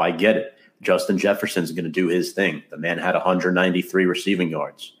 I get it. Justin Jefferson's going to do his thing. The man had 193 receiving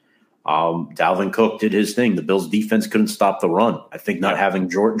yards. Dalvin Cook did his thing. The Bills' defense couldn't stop the run. I think not having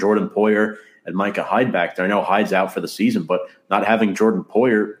Jordan Poyer and Micah Hyde back there. I know Hyde's out for the season, but not having Jordan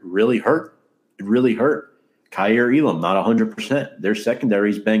Poyer really hurt. It really hurt. Kaiir Elam, not 100%. Their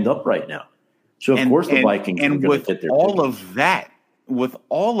secondary's banged up right now. So, of course, the Vikings are going to get their with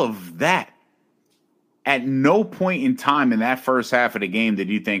all of that, at no point in time in that first half of the game did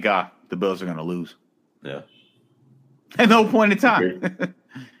you think, the Bills are going to lose. Yeah. At no point in time.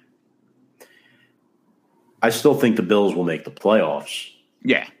 I still think the Bills will make the playoffs.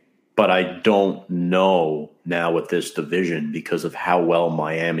 Yeah. But I don't know now with this division because of how well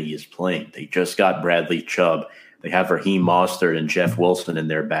Miami is playing. They just got Bradley Chubb. They have Raheem Mostert and Jeff Wilson in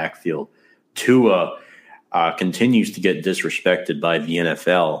their backfield. Tua continues to get disrespected by the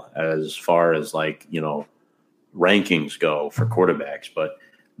NFL as far as rankings go for quarterbacks. But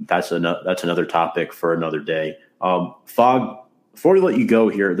that's another topic for another day. Fogg, before we let you go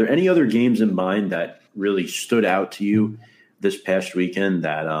here, are there any other games in mind that really stood out to you this past weekend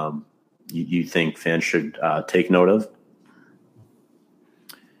that you think fans should take note of?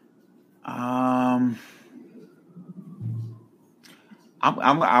 I'm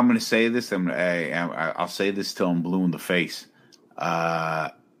going to say this. I'll say this till I'm blue in the face.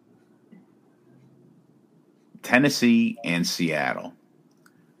 Tennessee and Seattle.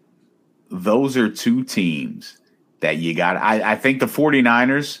 Those are 2 teams that you got. I think the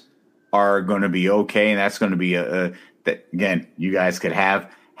 49ers are going to be okay, and that's going to be again, you guys could have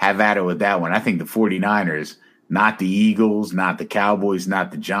at it with that one. I think the 49ers, not the Eagles, not the Cowboys,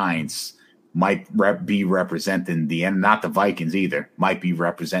 not the Giants, might be representing the end, not the Vikings either, might be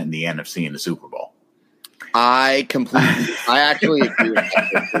representing the NFC in the Super Bowl. I actually agree with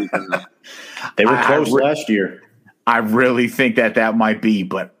that. They were close last year. I really think that might be,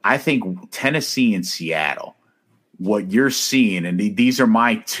 but I think Tennessee and Seattle, what you're seeing, and these are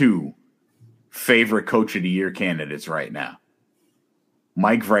my 2 favorite Coach of the Year candidates right now,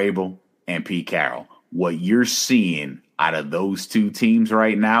 Mike Vrabel and Pete Carroll. What you're seeing out of those 2 teams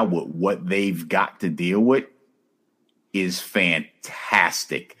right now, what they've got to deal with, is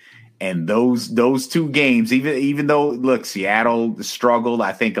fantastic. And those 2 games, even though, look, Seattle struggled,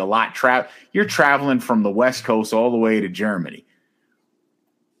 I think a lot. You're traveling from the West Coast all the way to Germany.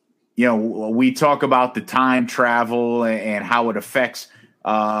 We talk about the time travel and how it affects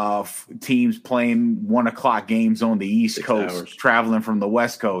teams playing 1:00 games on the East Coast, traveling from the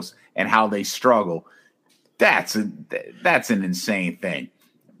West Coast, and how they struggle. That's an insane thing,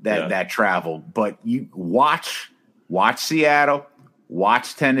 that travel. But you watch Seattle,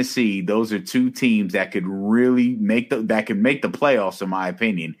 watch Tennessee. Those are two teams that could really make the playoffs, in my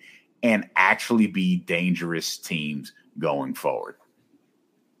opinion, and actually be dangerous teams going forward.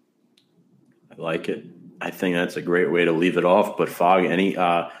 I like it. I think that's a great way to leave it off. But Fog,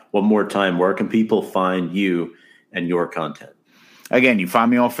 one more time, where can people find you and your content? Again, you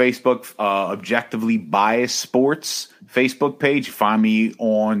find me on Facebook, Objectively Biased Sports Facebook page. You find me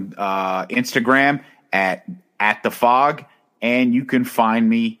on Instagram at the Fog, and you can find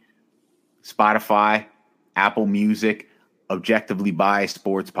me Spotify, Apple Music, Objectively Biased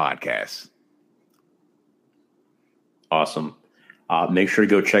Sports Podcast. Awesome. Make sure to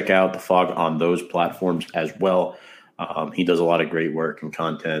go check out the Fog on those platforms as well. He does a lot of great work and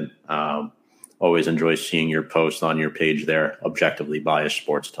content. Always enjoy seeing your posts on your page there, Objectively Biased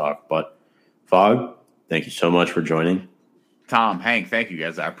Sports Talk. But Fog, thank you so much for joining. Tom, Hank, thank you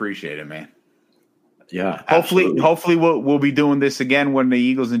guys. I appreciate it, man. Yeah. Hopefully we'll be doing this again when the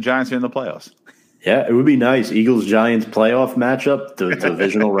Eagles and Giants are in the playoffs. Yeah, it would be nice. Eagles Giants playoff matchup, the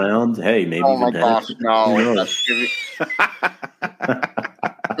divisional round. Hey, maybe. Oh my gosh, no!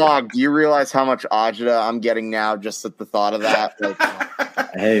 Dog, do you realize how much agita I'm getting now just at the thought of that?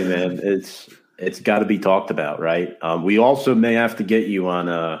 Hey, man, it's got to be talked about, right? We also may have to get you on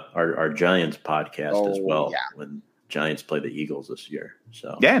our Giants podcast as well when Giants play the Eagles this year.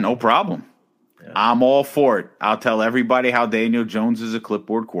 So yeah, no problem. Yeah. I'm all for it. I'll tell everybody how Daniel Jones is a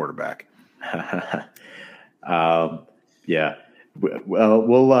clipboard quarterback. Yeah.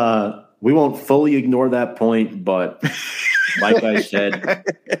 Well, we won't fully ignore that point, but like I said,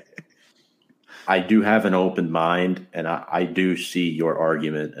 I do have an open mind, and I do see your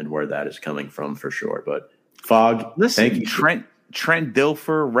argument and where that is coming from for sure. But Fog, listen, thank you. Trent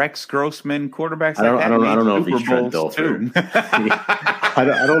Dilfer, Rex Grossman, quarterbacks. I don't know if he's Trent Dilfer. I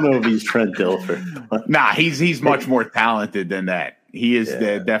don't know if he's Trent Dilfer. Nah, he's much more talented than that. He is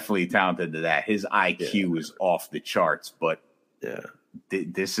definitely talented to that. His IQ is off the charts, but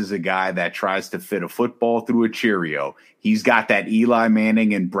this is a guy that tries to fit a football through a Cheerio. He's got that Eli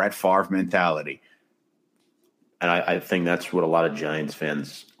Manning and Brett Favre mentality. And I think that's what a lot of Giants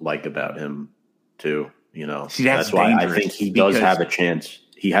fans like about him too. You know, see, that's why I think he does have a chance.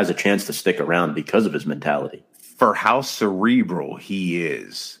 He has a chance to stick around because of his mentality. For how cerebral he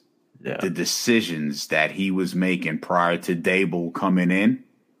is, the decisions that he was making prior to Dable coming in,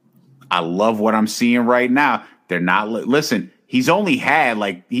 I love what I'm seeing right now. They're not listen. He's only had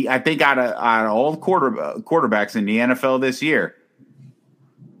I think out of all quarterbacks in the NFL this year,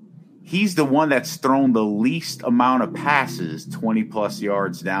 he's the one that's thrown the least amount of passes 20 plus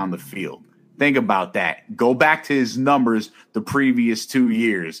yards down the field. Think about that. Go back to his numbers the previous 2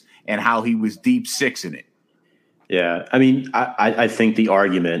 years and how he was deep sixing it. Yeah, I mean, I think the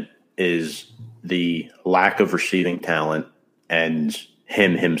argument is the lack of receiving talent and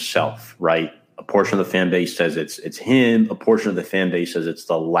him himself, right? A portion of the fan base says it's him. A portion of the fan base says it's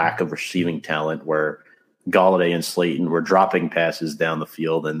the lack of receiving talent where Golladay and Slayton were dropping passes down the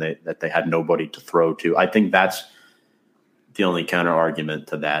field and that they had nobody to throw to. I think that's the only counter argument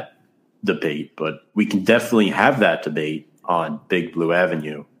to that debate, but we can definitely have that debate on Big Blue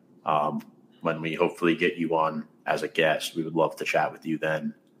Avenue when we hopefully get you on as a guest. We would love to chat with you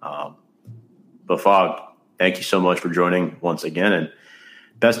then. But Fog, thank you so much for joining once again, and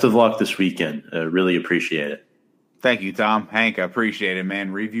best of luck this weekend. Really appreciate it. Thank you, Tom. Hank, I appreciate it,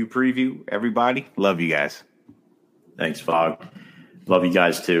 man. Review, preview, everybody. Love you guys. Thanks, Fog. Love you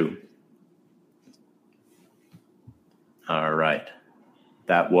guys too. All right.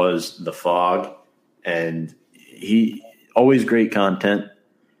 That was the Fog, and he always great content.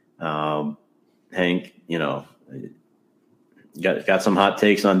 Hank, got some hot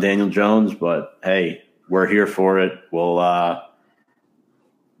takes on Daniel Jones, but hey, we're here for it. We'll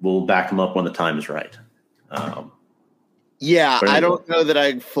back him up when the time is right. I don't know that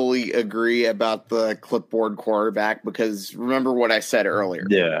I fully agree about the clipboard quarterback because remember what I said earlier.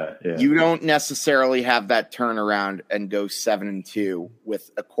 Yeah. You don't necessarily have that turnaround and go 7-2 with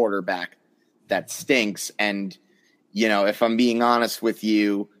a quarterback that stinks. And, if I'm being honest with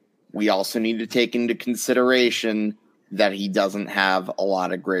you, we also need to take into consideration that he doesn't have a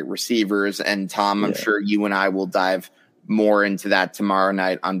lot of great receivers. And Tom, I'm sure you and I will dive more into that tomorrow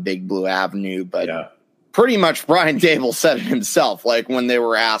night on Big Blue Avenue, but pretty much Brian Dable said it himself. Like when they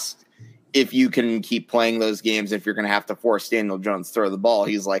were asked if you can keep playing those games, if you're going to have to force Daniel Jones to throw the ball,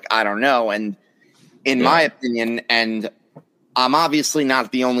 he's like, I don't know. And in my opinion, and I'm obviously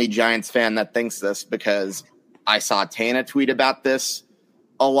not the only Giants fan that thinks this because I saw Tana tweet about this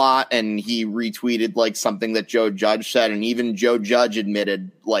a lot and he retweeted something that Joe Judge said. And even Joe Judge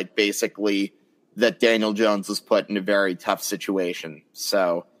admitted basically that Daniel Jones was put in a very tough situation.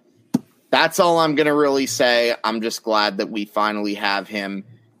 So that's all I'm going to really say. I'm just glad that we finally have him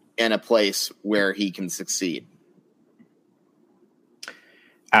in a place where he can succeed.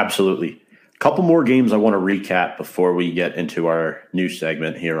 Absolutely. A couple more games I want to recap before we get into our new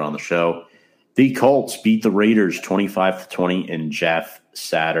segment here on the show. The Colts beat the Raiders 25-20 in Jeff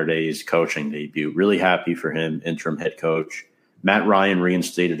Saturday's coaching debut. Really happy for him, interim head coach. Matt Ryan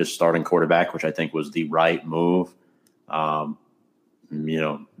reinstated as starting quarterback, which I think was the right move. Let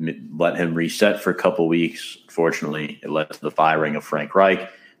him reset for a couple weeks. Fortunately, it led to the firing of Frank Reich.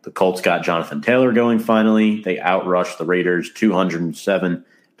 The Colts got Jonathan Taylor going finally. They outrushed the Raiders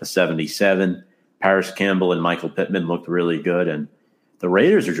 207-77. Paris Campbell and Michael Pittman looked really good, and the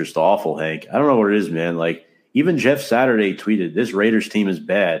Raiders are just awful, Hank. I don't know what it is, man. Like, even Jeff Saturday tweeted, this Raiders team is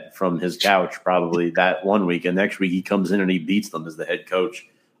bad from his couch probably that one week, and next week he comes in and he beats them as the head coach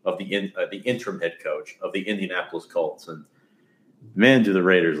of the interim head coach of the Indianapolis Colts. And, man, do the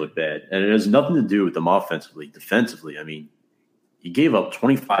Raiders look bad. And it has nothing to do with them offensively. Defensively, I mean, he gave up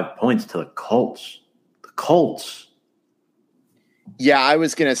 25 points to the Colts. The Colts. Yeah, I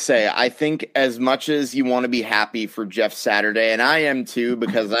was going to say, I think as much as you want to be happy for Jeff Saturday, and I am too,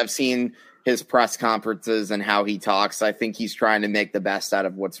 because I've seen his press conferences and how he talks, I think he's trying to make the best out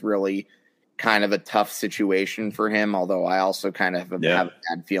of what's really kind of a tough situation for him. Although I also kind of have a bad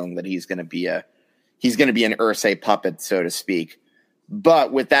feeling that he's going to be an Irsay puppet, so to speak.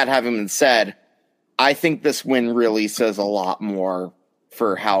 But with that having been said, I think this win really says a lot more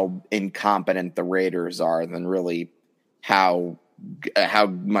for how incompetent the Raiders are than really how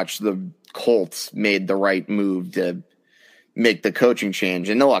much the Colts made the right move to make the coaching change.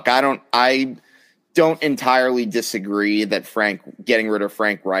 And look, I don't entirely disagree that getting rid of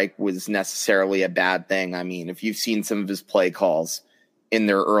Frank Reich was necessarily a bad thing. I mean, if you've seen some of his play calls in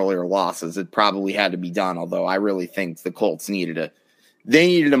their earlier losses, it probably had to be done. Although I really think the Colts needed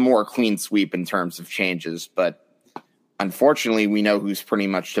a more clean sweep in terms of changes. But unfortunately, we know who's pretty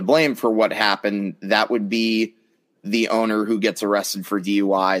much to blame for what happened. That would be the owner who gets arrested for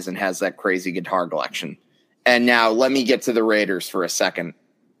DUIs and has that crazy guitar collection. And now let me get to the Raiders for a second.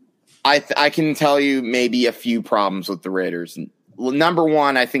 I can tell you maybe a few problems with the Raiders. Number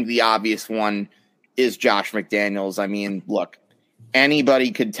one, I think the obvious one is Josh McDaniels. I mean, look, anybody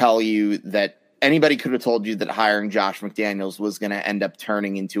could have told you that hiring Josh McDaniels was going to end up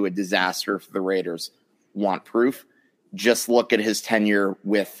turning into a disaster for the Raiders. Want proof? Just look at his tenure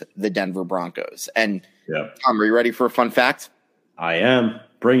with the Denver Broncos. And Tom, are you ready for a fun fact? I am.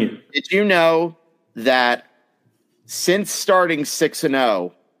 Bring it. Did you know that since starting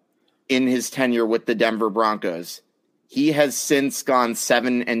 6-0 in his tenure with the Denver Broncos, he has since gone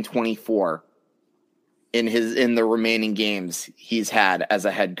 7-24 in the remaining games he's had as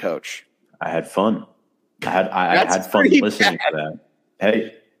a head coach? I had fun. I had fun listening to that.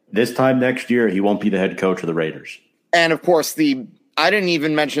 Hey, this time next year, he won't be the head coach of the Raiders. And of course, I didn't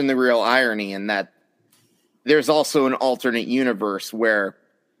even mention the real irony in that there's also an alternate universe where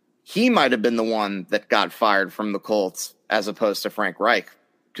he might have been the one that got fired from the Colts as opposed to Frank Reich.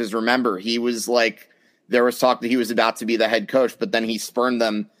 Because remember, there was talk that he was about to be the head coach, but then he spurned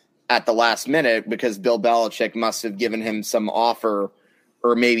them at the last minute because Bill Belichick must have given him some offer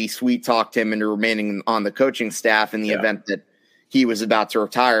or maybe sweet talked him into remaining on the coaching staff in the event that he was about to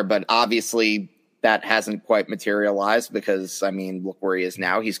retire. But obviously that hasn't quite materialized because, I mean, look where he is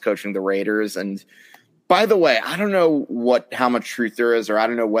now. He's coaching the Raiders. And by the way, I don't know how much truth there is, or I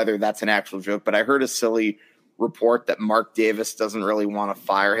don't know whether that's an actual joke, but I heard a silly report that Mark Davis doesn't really want to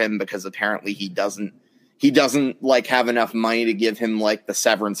fire him because apparently he doesn't have enough money to give him the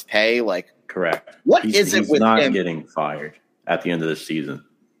severance pay. Correct. He's not getting fired at the end of the season.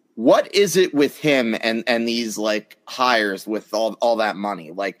 What is it with him and these hires with all that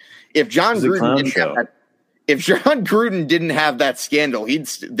money? If John Gruden didn't have that scandal,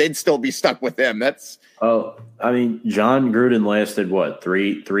 they'd still be stuck with him. John Gruden lasted what,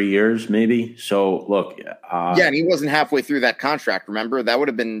 three years maybe. So look, and he wasn't halfway through that contract. Remember, that would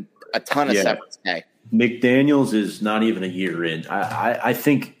have been a ton of severance pay. McDaniels is not even a year in. I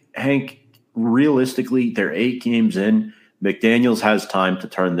think, Hank, realistically, they're 8 games in. McDaniels has time to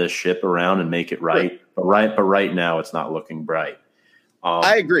turn this ship around and make it right. But right now, it's not looking bright.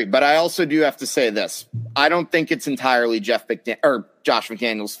 I agree, but I also do have to say this. I don't think it's entirely Josh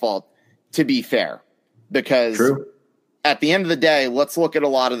McDaniels' fault, to be fair, because at the end of the day, let's look at a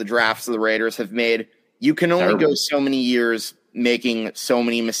lot of the drafts the Raiders have made. You can only go so many years making so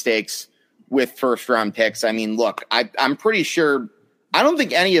many mistakes with first-round picks. I mean, look, I'm pretty sure – I don't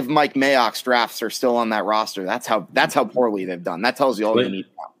think any of Mike Mayock's drafts are still on that roster. That's how poorly they've done. That tells you all you need to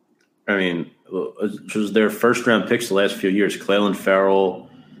know. I mean, it was their first-round picks the last few years. Clelin Ferrell,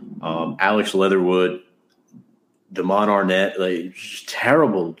 Alex Leatherwood, Damon Arnett, like just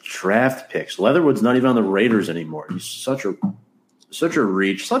terrible draft picks. Leatherwood's not even on the Raiders anymore. He's such a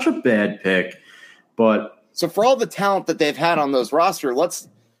reach, such a bad pick. But so for all the talent that they've had on those roster, let's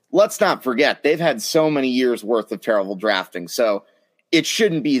not forget they've had so many years worth of terrible drafting. So it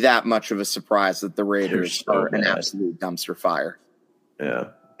shouldn't be that much of a surprise that the Raiders are an absolute dumpster fire. Yeah,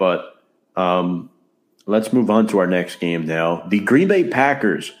 but let's move on to our next game now. The Green Bay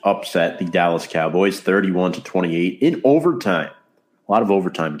Packers upset the Dallas Cowboys 31-28 in overtime. A lot of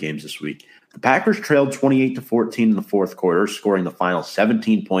overtime games this week. The Packers trailed 28-14 in the fourth quarter, scoring the final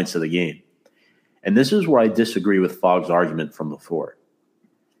 17 points of the game. And this is where I disagree with Fogg's argument from before.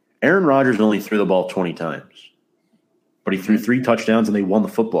 Aaron Rodgers only threw the ball 20 times, but he threw 3 touchdowns and they won the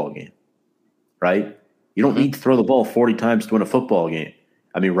football game, right? You don't need to throw the ball 40 times to win a football game.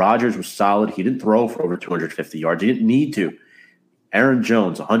 I mean, Rodgers was solid. He didn't throw for over 250 yards. He didn't need to. Aaron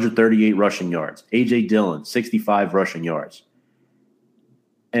Jones, 138 rushing yards. A.J. Dillon, 65 rushing yards.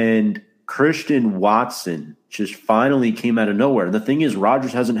 And Christian Watson just finally came out of nowhere. And the thing is,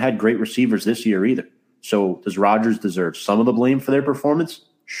 Rodgers hasn't had great receivers this year either. So does Rodgers deserve some of the blame for their performance?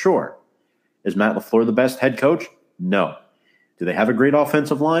 Sure. Is Matt LaFleur the best head coach? No. Do they have a great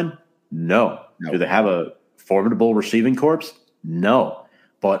offensive line? No. Do they have a formidable receiving corps? No.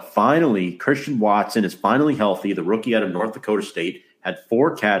 But finally, Christian Watson is finally healthy. The rookie out of North Dakota State had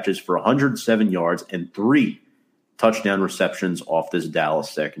 4 catches for 107 yards and 3 touchdown receptions off this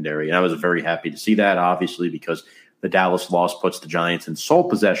Dallas secondary. And I was very happy to see that, obviously, because the Dallas loss puts the Giants in sole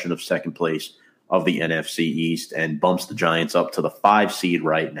possession of second place of the NFC East and bumps the Giants up to the 5 seed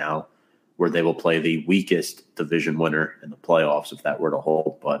right now, where they will play the weakest division winner in the playoffs if that were to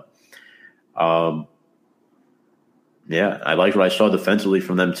hold. But, yeah, I liked what I saw defensively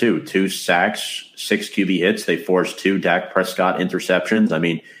from them too. 2 sacks, 6 QB hits. They forced 2 Dak Prescott interceptions. I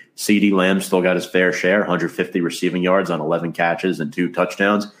mean, CeeDee Lamb still got his fair share, 150 receiving yards on 11 catches and 2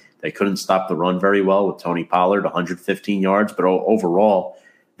 touchdowns. They couldn't stop the run very well with Tony Pollard, 115 yards. But overall,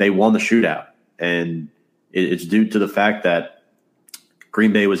 they won the shootout. And it's due to the fact that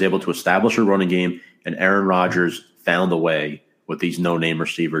Green Bay was able to establish a running game, and Aaron Rodgers found a way with these no-name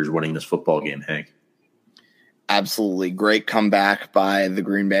receivers winning this football game, Hank. Absolutely. Great comeback by the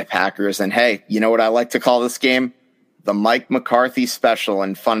Green Bay Packers. And hey, you know what I like to call this game? The Mike McCarthy special.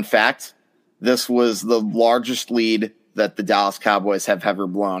 And fun fact, this was the largest lead that the Dallas Cowboys have ever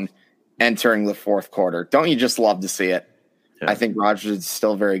blown entering the fourth quarter. Don't you just love to see it? Yeah. I think Rodgers is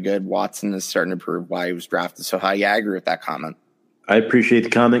still very good. Watson is starting to prove why he was drafted so high. Yeah, I agree with that comment. I appreciate the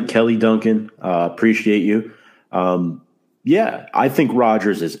comment, Kelly Duncan. Appreciate you. Yeah, I think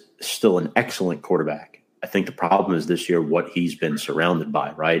Rodgers is still an excellent quarterback. I think the problem is this year what he's been surrounded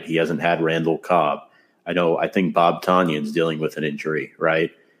by, right? He hasn't had Randall Cobb. I think Bob Tonyan's dealing with an injury,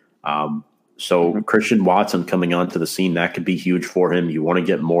 right? So Christian Watson coming onto the scene, that could be huge for him. You want to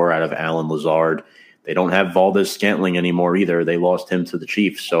get more out of Allen Lazard. They don't have Valdez Scantling anymore either. They lost him to the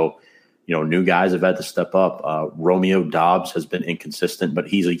Chiefs. So, new guys have had to step up. Romeo Doubs has been inconsistent, but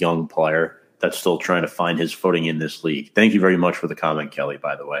he's a young player that's still trying to find his footing in this league. Thank you very much for the comment, Kelly,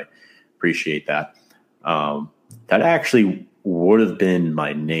 by the way. Appreciate that. That actually would have been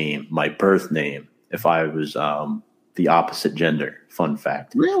my name, my birth name, if I was the opposite gender. Fun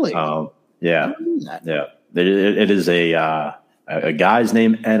fact. Really? Yeah. Yeah. It is a guy's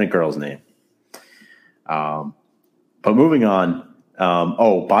name and a girl's name. But moving on.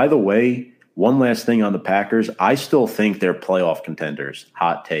 By the way, one last thing on the Packers. I still think they're playoff contenders.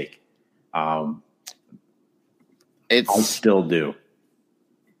 Hot take. I still do.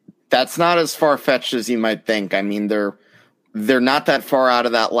 That's not as far-fetched as you might think. I mean, they're not that far out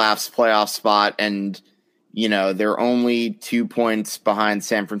of that last playoff spot, and they're only 2 points behind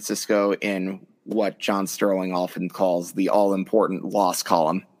San Francisco in what John Sterling often calls the all-important loss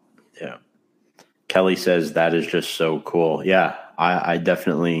column. Yeah. Kelly says that is just so cool. Yeah, I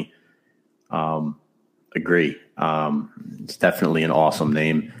definitely agree. It's definitely an awesome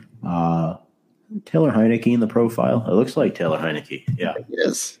name. Taylor Heineke in the profile. It looks like Taylor Heineke. Yeah. It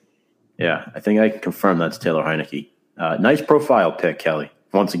is. Yeah, I think I can confirm that's Taylor Heineke. Nice profile pic, Kelly.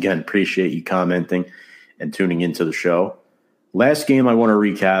 Once again, appreciate you commenting and tuning into the show. Last game I want to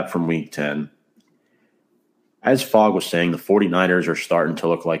recap from Week 10. As Fogg was saying, the 49ers are starting to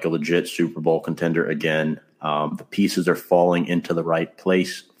look like a legit Super Bowl contender again. The pieces are falling into the right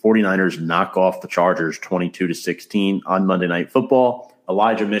place. 49ers knock off the Chargers 22-16 on Monday Night Football.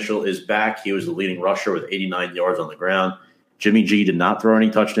 Elijah Mitchell is back. He was the leading rusher with 89 yards on the ground. Jimmy G did not throw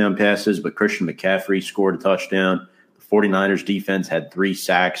any touchdown passes, but Christian McCaffrey scored a touchdown. The 49ers defense had 3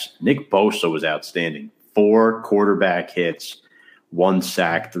 sacks. Nick Bosa was outstanding. 4 quarterback hits, 1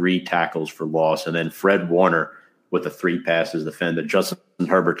 sack, 3 tackles for loss. And then Fred Warner with the 3 passes defended. Justin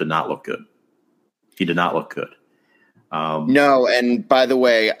Herbert did not look good. He did not look good. No, and by the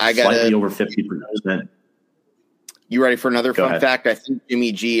way, I got slightly over 50%. You ready for another Go fun ahead. fact? I think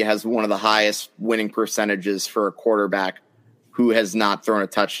Jimmy G has one of the highest winning percentages for a quarterback who has not thrown a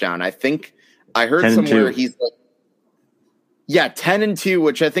touchdown. I think I heard 10-2. somewhere he's like, 10-2,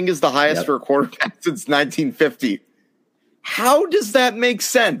 which I think is the highest for a quarterback since 1950. How does that make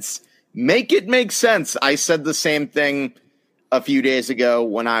sense? Make it make sense. I said the same thing a few days ago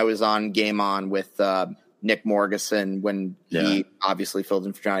when I was on Game On with Nick Morgeson when he obviously filled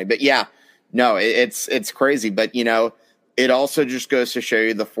in for Johnny. But it's crazy. But, it also just goes to show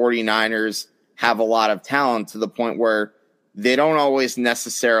you the 49ers have a lot of talent to the point where they don't always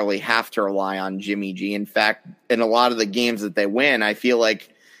necessarily have to rely on Jimmy G. In fact, in a lot of the games that they win, I feel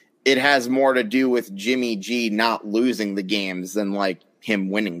like it has more to do with Jimmy G not losing the games than like him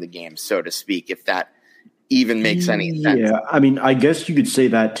winning the game, so to speak, if that even makes any sense. Yeah, I mean, I guess you could say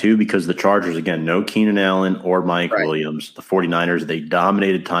that too, because the Chargers, again, no Keenan Allen or Mike Williams. The 49ers, they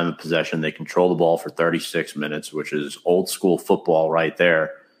dominated time of possession. They controlled the ball for 36 minutes, which is old school football right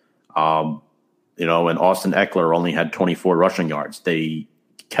there. And Austin Eckler only had 24 rushing yards. They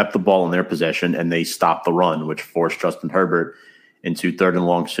kept the ball in their possession and they stopped the run, which forced Justin Herbert into 3rd and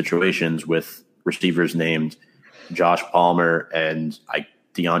long situations with receivers named Josh Palmer and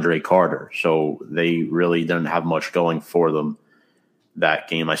DeAndre Carter. So they really didn't have much going for them that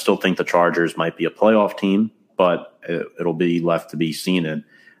game. I still think the Chargers might be a playoff team, but it'll be left to be seen. And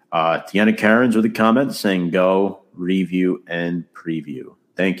Deanna Cairns with a comment saying, go, review, and preview.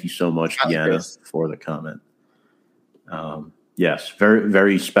 Thank you so much, Deanna, for the comment. Yes, very,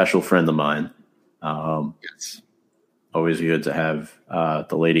 very special friend of mine. Yes. Always good to have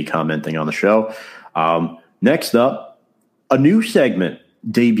the lady commenting on the show. Next up, a new segment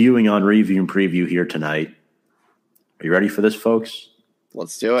debuting on Review and Preview here tonight. Are you ready for this, folks?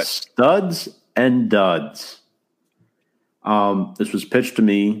 Let's do it. Studs and Duds. This was pitched to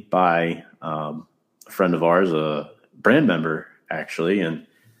me by a friend of ours, a brand member, actually. And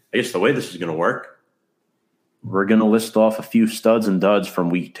I guess the way this is going to work, we're going to list off a few studs and duds from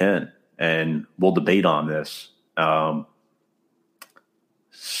week 10, and we'll debate on this.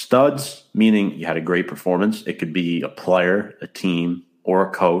 Studs, meaning you had a great performance. It could be a player, a team, or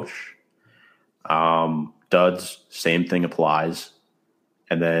a coach. Duds, same thing applies.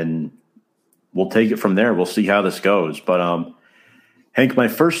 And then we'll take it from there. We'll see how this goes. But Hank, my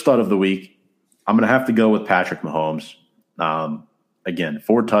first stud of the week, I'm going to have to go with Patrick Mahomes. Again,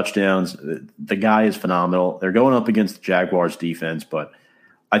 4 touchdowns. The guy is phenomenal. They're going up against the Jaguars defense, but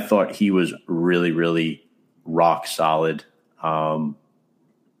I thought he was really, really rock solid.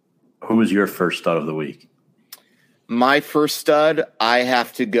 Who was your first stud of the week? My first stud, I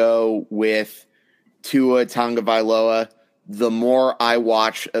have to go with Tua Tagovailoa. The more I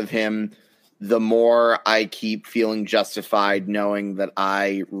watch of him, the more I keep feeling justified knowing that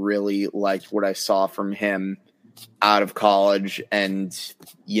I really liked what I saw from him out of college. And,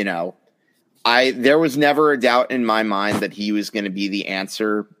 there was never a doubt in my mind that he was going to be the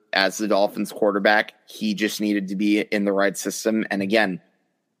answer as the Dolphins quarterback. He just needed to be in the right system. And again,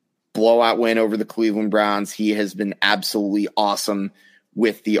 blowout win over the Cleveland Browns. He has been absolutely awesome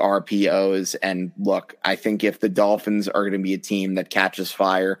with the RPOs. And look, I think if the Dolphins are going to be a team that catches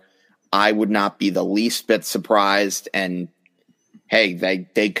fire, I would not be the least bit surprised. And hey,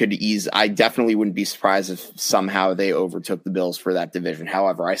 they could I definitely wouldn't be surprised if somehow they overtook the Bills for that division.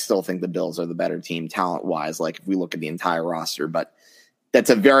 However, I still think the Bills are the better team talent-wise, like if we look at the entire roster. But that's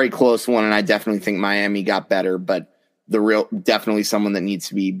a very close one, and I definitely think Miami got better. But definitely someone that needs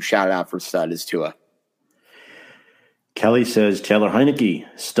to be shouted out for stud is Tua. Kelly says Taylor Heineke,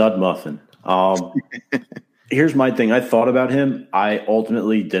 stud muffin. Here's my thing. I thought about him. I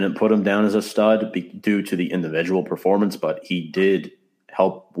ultimately didn't put him down as a stud due to the individual performance, but he did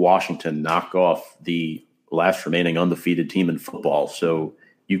help Washington knock off the last remaining undefeated team in football. So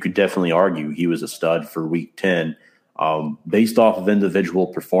you could definitely argue he was a stud for week 10. Based off of individual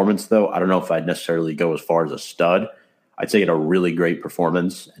performance, though, I don't know if I'd necessarily go as far as a stud. I'd say he had a really great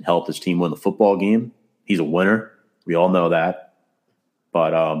performance and helped his team win the football game. He's a winner. We all know that.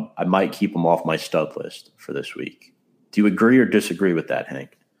 But I might keep him off my stud list for this week. Do you agree or disagree with that,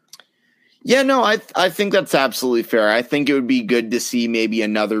 Hank? Yeah, no, I think that's absolutely fair. I think it would be good to see maybe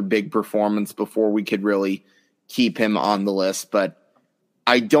another big performance before we could really keep him on the list. But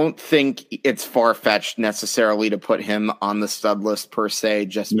I don't think it's far-fetched necessarily to put him on the stud list per se,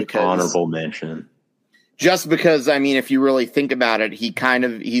 just because honorable mention. Just because, I mean, if you really think about it, he's kind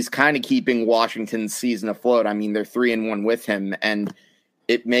of keeping Washington's season afloat. I mean, they're 3-1 with him, and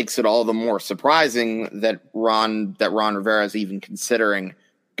it makes it all the more surprising that Ron Rivera is even considering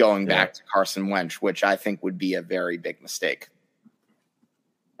going back to Carson Wentz, which I think would be a very big mistake.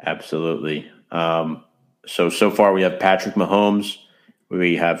 Absolutely. So far we have Patrick Mahomes.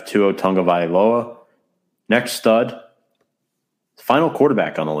 We have Tua Tagovailoa. Next stud, final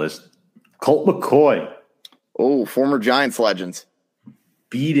quarterback on the list, Colt McCoy. Oh, former Giants legends.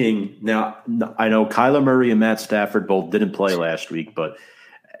 Now, I know Kyler Murray and Matt Stafford both didn't play last week, but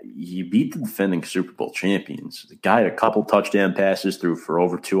he beat the defending Super Bowl champions. The guy had a couple touchdown passes, threw for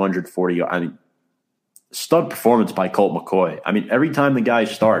over 240 yards. I mean, stud performance by Colt McCoy. I mean, every time the guy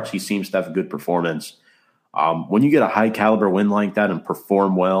starts, he seems to have a good performance. When you get a high-caliber win like that and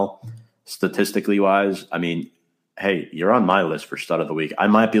perform well, statistically wise, I mean, hey, you're on my list for stud of the week. I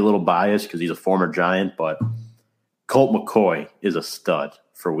might be a little biased because he's a former Giant, but Colt McCoy is a stud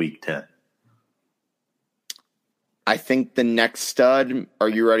for week 10. I think the next stud, are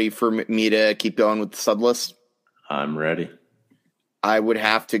you ready for me to keep going with the stud list? I'm ready. I would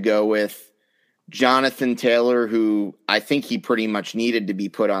have to go with Jonathan Taylor, who I think he pretty much needed to be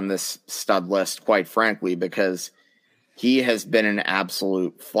put on this stud list, quite frankly, because he has been an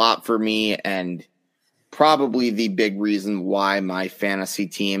absolute flop for me and probably the big reason why my fantasy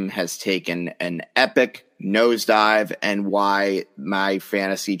team has taken an epic nosedive and why my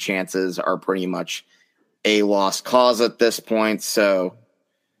fantasy chances are pretty much a lost cause at this point. So,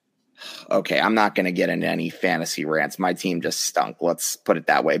 okay, I'm not going to get into any fantasy rants. My team just stunk. Let's put it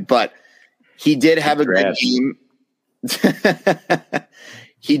that way. But he did have a good game.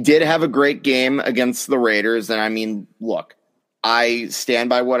 He did have a great game against the Raiders. And I mean, look, I stand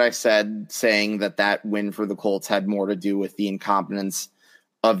by what I said, saying that win for the Colts had more to do with the incompetence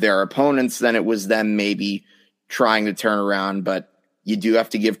of their opponents than it was them maybe trying to turn around. But you do have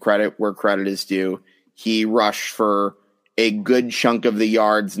to give credit where credit is due. He rushed for a good chunk of the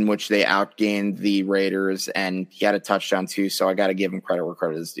yards in which they outgained the Raiders, and he had a touchdown too. So I got to give him credit where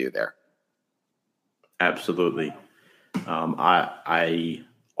credit is due there. Absolutely. I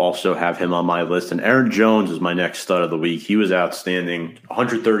also have him on my list, and Aaron Jones is my next stud of the week. He was outstanding,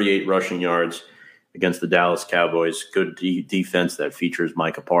 138 rushing yards against the Dallas Cowboys. Good defense that features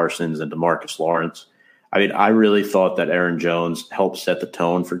Micah Parsons and DeMarcus Lawrence. I mean, I really thought that Aaron Jones helped set the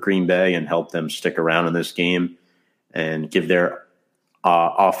tone for Green Bay and help them stick around in this game and give their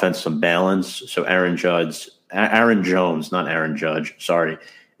offense some balance. So Aaron Jones, not Aaron Judge, sorry,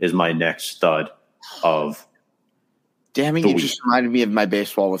 is my next stud of Damn it, you just reminded me of my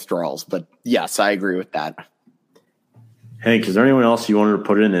baseball withdrawals. But yes, I agree with that. Hank, is there anyone else you wanted to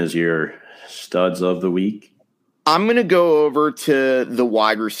put in as your studs of the week? I'm going to go over to the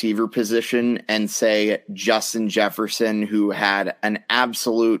wide receiver position and say Justin Jefferson, who had an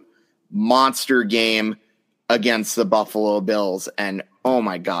absolute monster game against the Buffalo Bills. And oh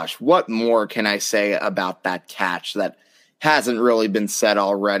my gosh, what more can I say about that catch that hasn't really been said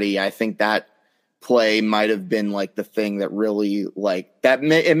already? I think that play might have been like the thing that really it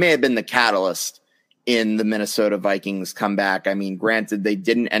may have been the catalyst in the Minnesota Vikings comeback. I mean, granted, they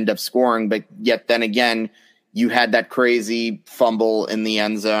didn't end up scoring, but yet then again, you had that crazy fumble in the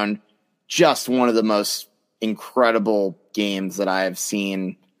end zone. Just one of the most incredible games that I have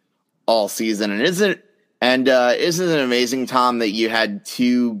seen all season. And isn't it amazing, Tom, that you had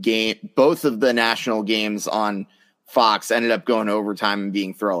both of the national games on Fox ended up going overtime and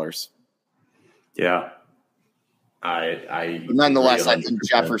being thrillers? Yeah. Nonetheless, I think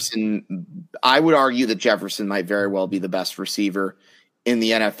I would argue that Jefferson might very well be the best receiver in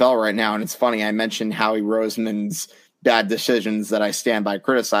the NFL right now. And it's funny, I mentioned Howie Roseman's bad decisions that I stand by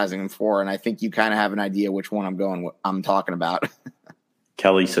criticizing him for, and I think you kind of have an idea which one I'm talking about.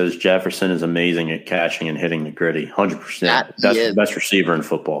 Kelly says Jefferson is amazing at catching and hitting the gritty. 100%. That's the best receiver in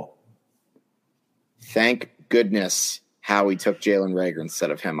football. Thank goodness Howie took Jalen Reagor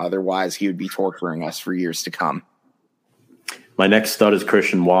instead of him. Otherwise, he would be torturing us for years to come. My next stud is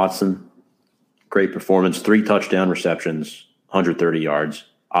Christian Watson. Great performance, 3 touchdown receptions, 130 yards.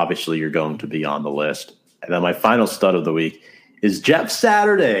 Obviously, you're going to be on the list. And then my final stud of the week is Jeff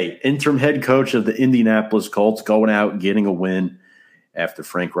Saturday, interim head coach of the Indianapolis Colts, going out getting a win after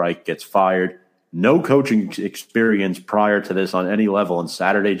Frank Reich gets fired. No coaching experience prior to this on any level, and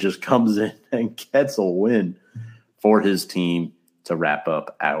Saturday just comes in and gets a win for his team to wrap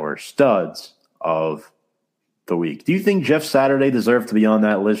up our studs of the week. Do you think Jeff Saturday deserved to be on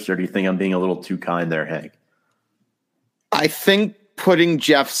that list, or do you think I'm being a little too kind there, Hank? I think putting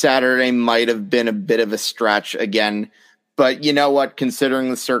Jeff Saturday might have been a bit of a stretch again, but you know what? Considering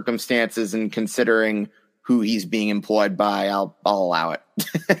the circumstances and considering who he's being employed by, I'll allow it.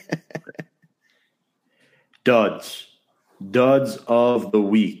 Duds of the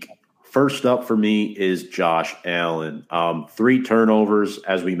week. First up for me is Josh Allen. 3 turnovers,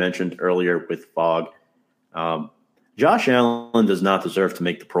 as we mentioned earlier with Fogg. Josh Allen does not deserve to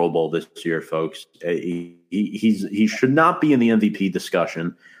make the Pro Bowl this year, folks. He should not be in the MVP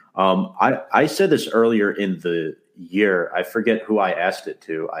discussion. I said this earlier in the year. I forget who I asked it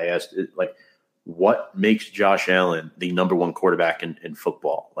to. I asked it what makes Josh Allen the number 1 quarterback in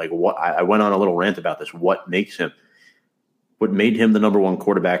football? I went on a little rant about this. What made him the number 1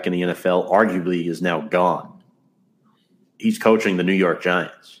 quarterback in the NFL arguably is now gone. He's coaching the New York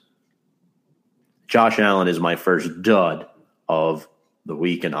Giants. Josh Allen is my first dud of the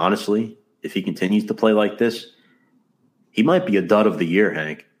week. And honestly, if he continues to play like this, he might be a dud of the year,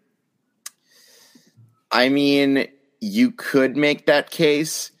 Hank. I mean, you could make that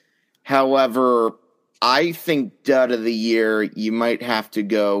case. However, I think dud of the year, you might have to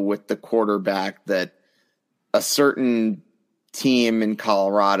go with the quarterback that a certain team in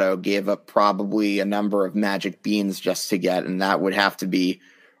Colorado gave up probably a number of magic beans just to get, and that would have to be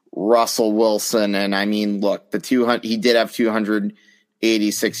Russell Wilson. And I mean, look, he did have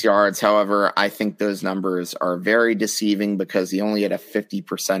 286 yards. However, I think those numbers are very deceiving because he only had a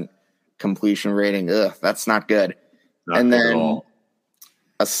 50% completion rating. Ugh, that's not good. And then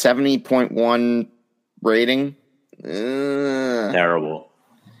a 70.1 rating. Terrible.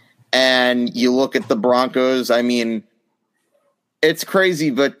 And you look at the Broncos, I mean, it's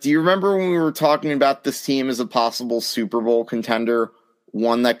crazy, but do you remember when we were talking about this team as a possible Super Bowl contender,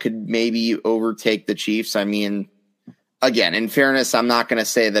 one that could maybe overtake the Chiefs? I mean, again, in fairness, I'm not going to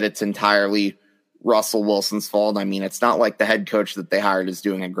say that it's entirely Russell Wilson's fault. I mean, it's not like the head coach that they hired is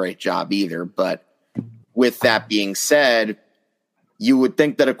doing a great job either. But with that being said, you would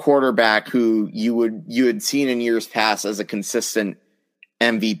think that a quarterback who you had seen in years past as a consistent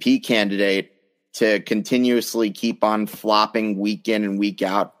MVP candidate to continuously keep on flopping week in and week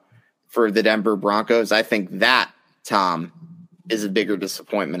out for the Denver Broncos, I think that, Tom, is a bigger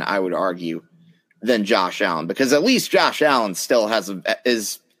disappointment, I would argue, than Josh Allen, because at least Josh Allen still has a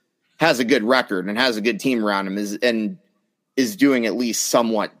good record and has a good team around him, is doing at least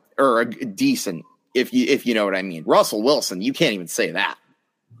somewhat or decent, if you know what I mean. Russell Wilson, you can't even say that.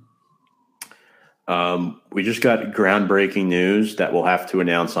 We just got groundbreaking news that we'll have to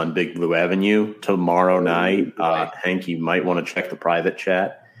announce on Big Blue Avenue tomorrow night. Hank, you might want to check the private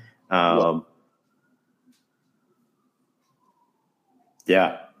chat.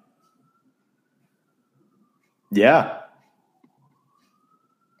 Yeah.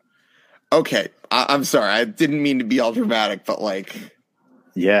 Okay. I'm sorry. I didn't mean to be all dramatic, but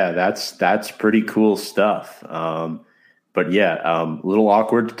yeah, that's pretty cool stuff. But yeah, a little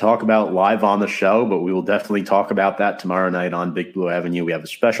awkward to talk about live on the show, but we will definitely talk about that tomorrow night on Big Blue Avenue. We have a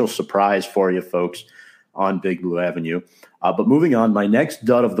special surprise for you folks on Big Blue Avenue. But moving on, my next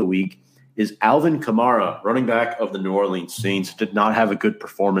dud of the week is Alvin Kamara, running back of the New Orleans Saints. Did not have a good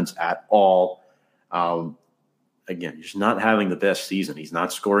performance at all. Again, he's not having the best season. He's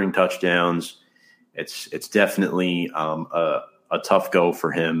not scoring touchdowns. It's definitely a tough go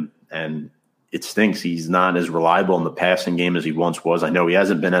for him, and it stinks. He's not as reliable in the passing game as he once was. I know he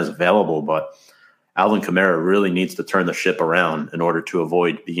hasn't been as available, but Alvin Kamara really needs to turn the ship around in order to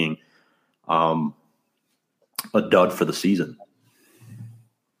avoid being a dud for the season.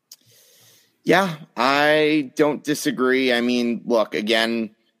 Yeah, I don't disagree. I mean, look,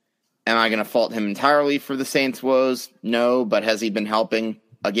 again, am I going to fault him entirely for the Saints' woes? No, but has he been helping?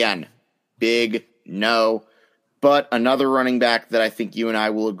 Again, big no. But another running back that I think you and I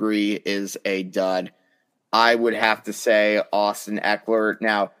will agree is a dud. I would have to say Austin Eckler.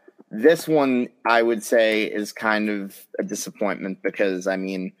 Now, this one I would say is kind of a disappointment because, I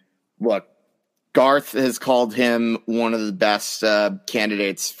mean, look, Garth has called him one of the best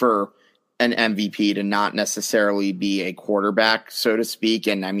candidates for an MVP to not necessarily be a quarterback, so to speak.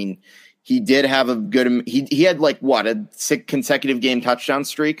 And, I mean, he did have a good – he had a 6 consecutive game touchdown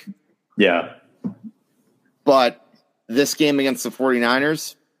streak? Yeah. But this game against the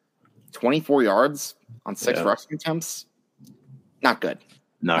 49ers, 24 yards on 6 rushing attempts, not good.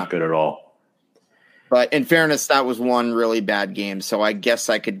 Not good at all. But in fairness, that was one really bad game, so I guess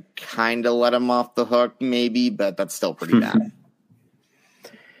I could kind of let him off the hook maybe, but that's still pretty bad.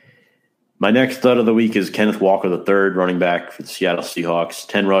 My next stud of the week is Kenneth Walker III, running back for the Seattle Seahawks.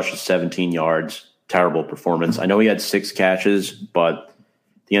 10 rushes, 17 yards. Terrible performance. I know he had 6 catches, but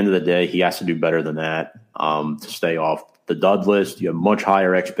at the end of the day, he has to do better than that to stay off the dud list. You have much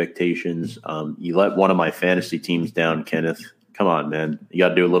higher expectations. You let one of my fantasy teams down, Kenneth. Come on, man. You got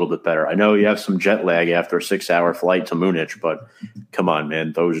to do a little bit better. I know you have some jet lag after a 6-hour flight to Munich, but come on,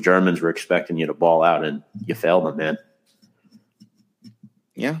 man. Those Germans were expecting you to ball out, and you failed them, man.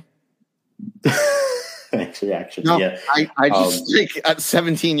 Yeah. Thanks, reaction. No, yeah. I just think at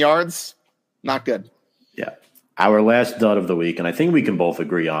 17 yards, not good. Yeah. Our last dud of the week, and I think we can both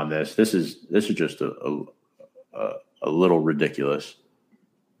agree on this. This is just a little ridiculous.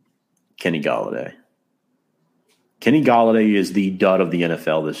 Kenny Golladay. Kenny Golladay is the dud of the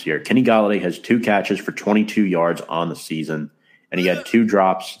NFL this year. Kenny Golladay has 2 catches for 22 yards on the season, and he had 2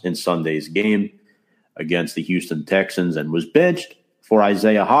 drops in Sunday's game against the Houston Texans and was benched for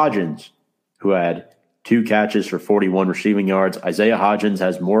Isaiah Hodgins, who had 2 catches for 41 receiving yards. Isaiah Hodgins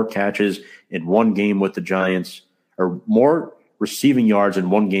has more catches in one game with the Giants, or more receiving yards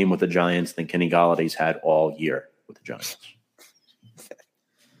in one game with the Giants than Kenny Galladay's had all year with the Giants.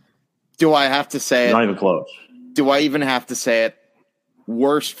 Do I have to say it? Not even close. Do I even have to say it?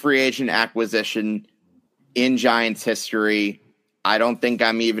 Worst free agent acquisition in Giants history. I don't think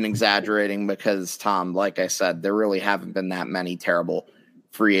I'm even exaggerating because, Tom, like I said, there really haven't been that many terrible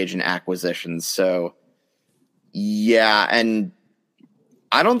free agent acquisitions. So, yeah, and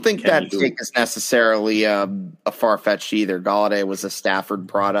I don't think that take is necessarily a far-fetched either. Golladay was a Stafford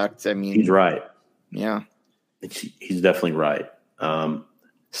product. I mean, he's right. Yeah. He's definitely right.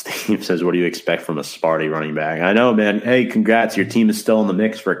 Steve says, what do you expect from a Sparty running back? I know, man. Hey, congrats. Your team is still in the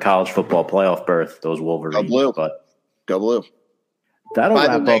mix for a college football playoff berth, those Wolverines. Go Blue. But Go Blue. That'll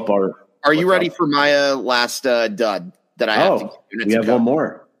wrap up our... Are you ready for my last dud that I have to give? We have one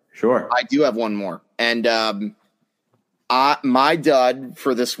more. Sure. I do have one more. And my dud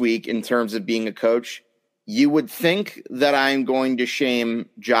for this week in terms of being a coach, you would think that I'm going to shame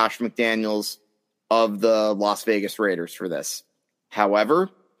Josh McDaniels of the Las Vegas Raiders for this. However,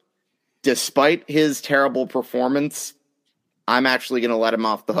 despite his terrible performance, I'm actually going to let him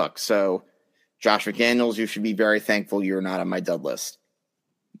off the hook. So, Josh McDaniels, you should be very thankful you're not on my dud list.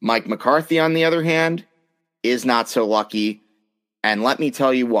 Mike McCarthy, on the other hand, is not so lucky. And let me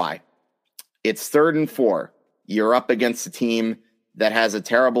tell you why. It's 3rd and 4. You're up against a team that has a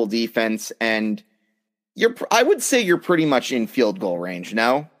terrible defense, and I would say you're pretty much in field goal range,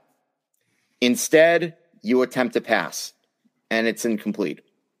 no? Instead, you attempt to pass, and it's incomplete.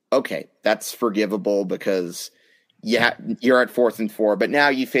 Okay, that's forgivable because you're at 4th and 4, but now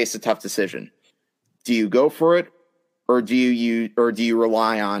you face a tough decision. Do you go for it, or do you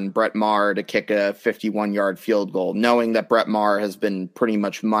rely on Brett Maher to kick a 51-yard field goal, knowing that Brett Maher has been pretty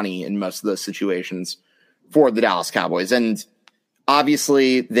much money in most of those situations for the Dallas Cowboys? And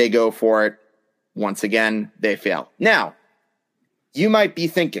obviously, they go for it. Once again, they fail. Now, you might be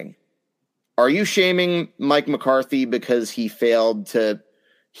thinking, are you shaming Mike McCarthy because he failed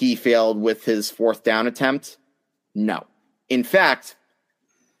with his 4th down attempt? No. In fact,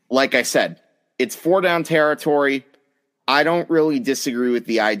 like I said, it's 4-down territory. I don't really disagree with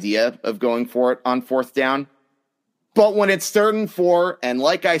the idea of going for it on 4th down. But when it's 3rd and 4, and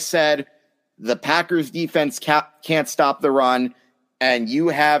like I said, the Packers defense can't stop the run, and you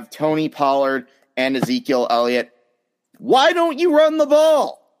have Tony Pollard and Ezekiel Elliott, why don't you run the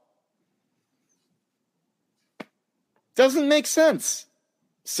ball? Doesn't make sense.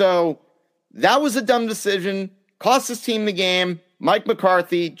 So that was a dumb decision. Cost his team the game. Mike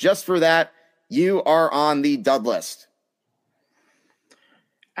McCarthy, just for that, you are on the dud list.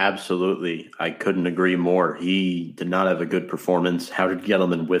 Absolutely. I couldn't agree more. He did not have a good performance. How did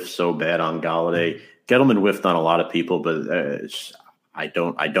Gettleman whiff so bad on Golladay? Gettleman whiffed on a lot of people, but I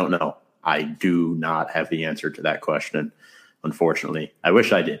don't know. I do not have the answer to that question, unfortunately. I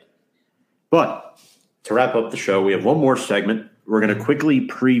wish I did. But to wrap up the show, we have one more segment. We're going to quickly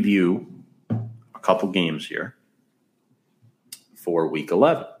preview a couple games here for Week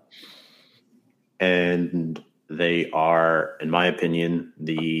 11. And they are, in my opinion,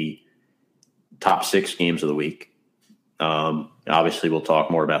 the top 6 games of the week. Obviously, we'll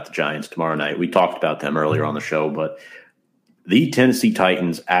talk more about the Giants tomorrow night. We talked about them earlier on the show, but the Tennessee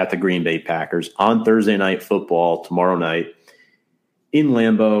Titans at the Green Bay Packers on Thursday Night Football tomorrow night in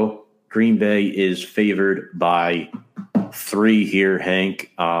Lambeau. Green Bay is favored by 3 here,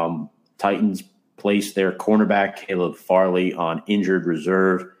 Hank. Titans placed their cornerback, Caleb Farley, on injured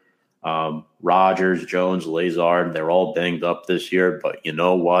reserve. Rodgers, Jones, Lazard, they're all banged up this year. But you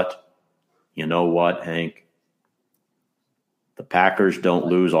know what? Hank? The Packers don't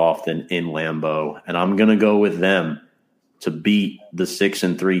lose often in Lambeau. And I'm going to go with them to beat the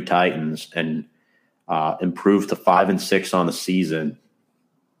 6-3 Titans and improve to 5-6 on the season,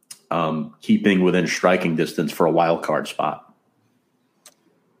 keeping within striking distance for a wild card spot.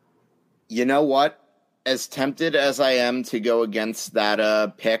 You know what? as tempted as I am to go against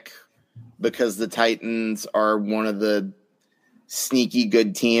that pick, because the Titans are one of the sneaky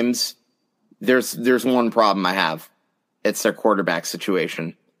good teams, there's one problem I have. It's their quarterback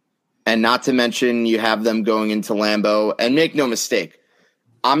situation. And not to mention, you have them going into Lambeau. And make no mistake,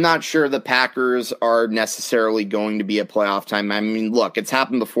 I'm not sure the Packers are necessarily going to be a playoff team. I mean, look, it's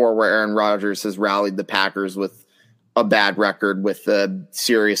happened before where Aaron Rodgers has rallied the Packers with a bad record with a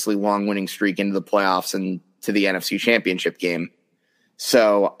seriously long winning streak into the playoffs and to the NFC Championship game.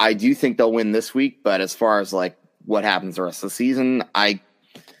 So I do think they'll win this week, but as far as like what happens the rest of the season, I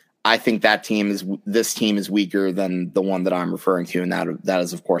think this team is weaker than the one that I'm referring to, and that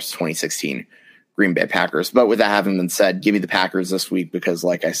is of course 2016 Green Bay Packers. But with that having been said, give me the Packers this week because,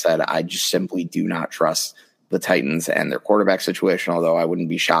 like I said, I just simply do not trust the Titans and their quarterback situation, although I wouldn't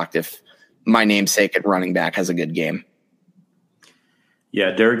be shocked if my namesake at running back has a good game.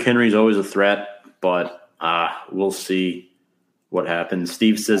 Yeah, Derrick Henry's always a threat, but we'll see what happens.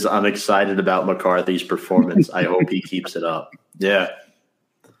 Steve says, I'm excited about McCarthy's performance. I hope he keeps it up. Yeah.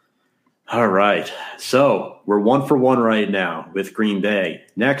 All right. So we're 1-for-1 right now with Green Bay.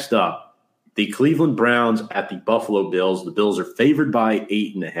 Next up, the Cleveland Browns at the Buffalo Bills. The Bills are favored by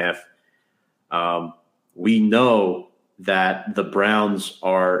 8.5. We know that the Browns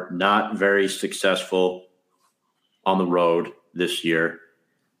are not very successful on the road this year.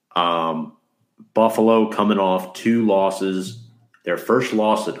 Buffalo coming off 2 losses, their first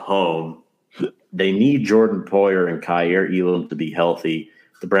loss at home. They need Jordan Poyer and Kyer Elam to be healthy.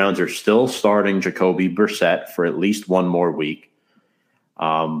 The Browns are still starting Jacoby Brissett for at least one more week.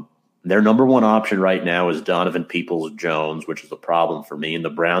 Their number one option right now is Donovan Peoples-Jones, which is a problem for me. And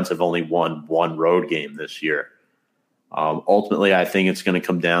the Browns have only won one road game this year. Ultimately, I think it's going to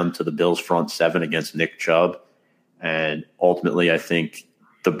come down to the Bills' front 7 against Nick Chubb. And ultimately, I think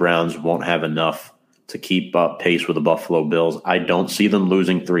the Browns won't have enough to keep up pace with the Buffalo Bills. I don't see them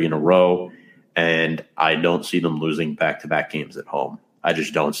losing 3 in a row, and I don't see them losing back-to-back games at home. I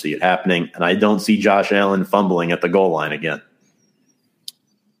just don't see it happening, and I don't see Josh Allen fumbling at the goal line again.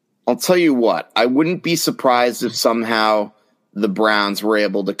 I'll tell you what, I wouldn't be surprised if somehow the Browns were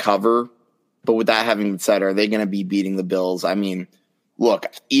able to cover, but with that having been said, are they going to be beating the Bills? I mean, look,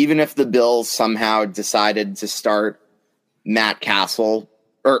 even if the Bills somehow decided to start Matt Castle,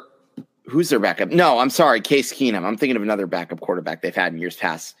 or who's their backup? No, I'm sorry, Case Keenum. I'm thinking of another backup quarterback they've had in years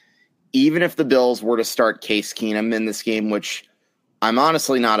past. Even if the Bills were to start Case Keenum in this game, which I'm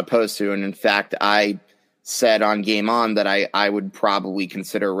honestly not opposed to, and in fact, I said on Game On that I would probably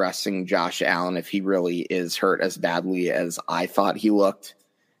consider resting Josh Allen if he really is hurt as badly as I thought he looked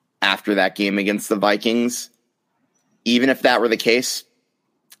after that game against the Vikings. Even if that were the case,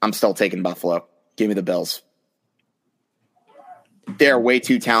 I'm still taking Buffalo. Give me the Bills. They're way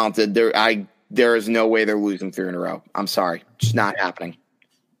too talented. There is no way they're losing 3 in a row. I'm sorry. It's not happening.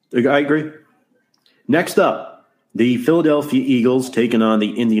 I agree. Next up, the Philadelphia Eagles taking on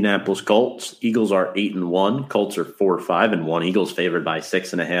the Indianapolis Colts. Eagles are 8-1. Colts are 4-5-1. Eagles favored by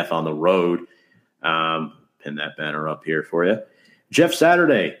 6.5 on the road. Pin that banner up here for you. Jeff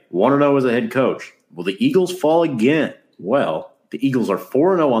Saturday, 1-0 as a head coach. Will the Eagles fall again? Well, the Eagles are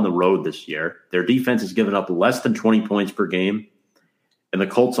 4-0 on the road this year. Their defense has given up less than 20 points per game, and the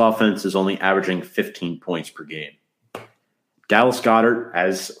Colts offense is only averaging 15 points per game. Dallas Goedert,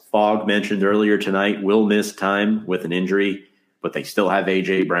 as Fogg mentioned earlier tonight, will miss time with an injury, but they still have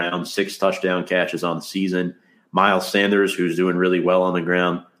A.J. Brown, 6 touchdown catches on the season. Miles Sanders, who's doing really well on the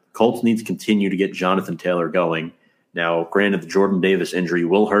ground. Colts need to continue to get Jonathan Taylor going. Now, granted, the Jordan Davis injury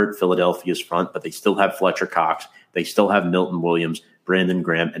will hurt Philadelphia's front, but they still have Fletcher Cox. They still have Milton Williams, Brandon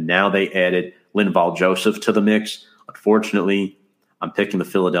Graham, and now they added Linval Joseph to the mix. Unfortunately, I'm picking the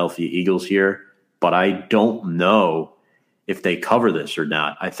Philadelphia Eagles here, but I don't know if they cover this or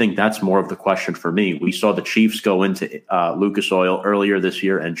not. I think that's more of the question for me. We saw the Chiefs go into Lucas Oil earlier this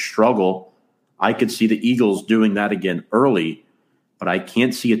year and struggle. I could see the Eagles doing that again early, but I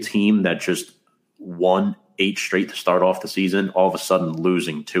can't see a team that just won 8 straight to start off the season, all of a sudden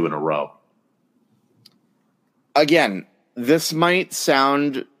losing 2 in a row. Again, this might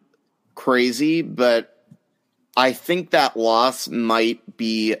sound crazy, but I think that loss might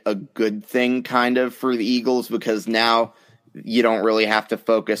be a good thing kind of for the Eagles, because now you don't really have to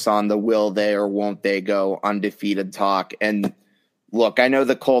focus on the will they or won't they go undefeated talk. And look, I know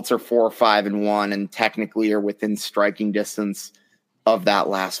the Colts are 4-5-1 and technically are within striking distance of that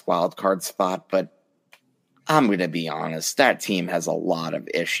last wild card spot, but I'm going to be honest, that team has a lot of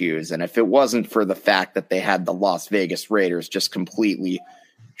issues. And if it wasn't for the fact that they had the Las Vegas Raiders just completely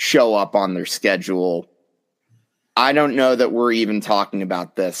show up on their schedule, I don't know that we're even talking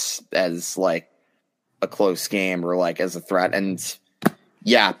about this as like a close game or like as a threat. And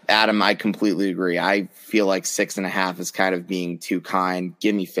yeah, Adam, I completely agree. I feel like 6.5 is kind of being too kind.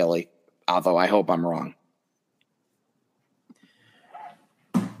 Give me Philly, although I hope I'm wrong.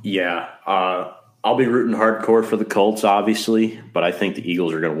 Yeah, I'll be rooting hardcore for the Colts, obviously, but I think the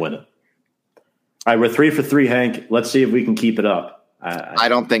Eagles are going to win it. All right, we're 3 for 3, Hank. Let's see if we can keep it up. I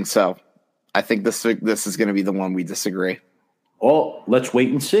don't think so. I think this is going to be the one we disagree. Well, let's wait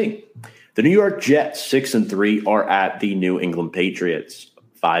and see. The New York Jets, 6-3, are at the New England Patriots,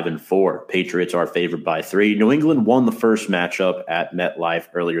 5-4. Patriots are favored by 3. New England won the first matchup at MetLife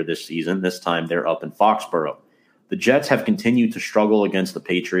earlier this season. This time they're up in Foxborough. The Jets have continued to struggle against the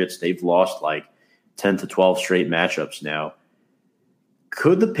Patriots. They've lost like 10 to 12 straight matchups now.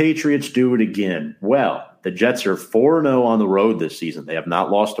 Could the Patriots do it again? Well, the Jets are 4-0 on the road this season. They have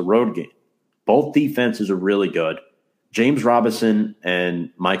not lost a road game. Both defenses are really good. James Robinson and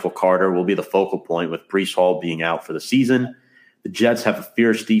Michael Carter will be the focal point, with Breece Hall being out for the season. The Jets have a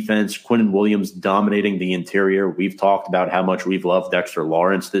fierce defense. Quinnen Williams dominating the interior. We've talked about how much we've loved Dexter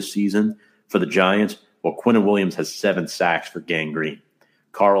Lawrence this season for the Giants. Well, Quinnen Williams has 7 sacks for Gang Green.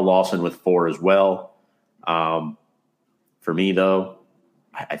 Carl Lawson with 4 as well. For me, though,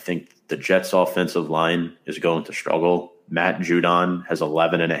 I think the Jets' offensive line is going to struggle. Matt Judon has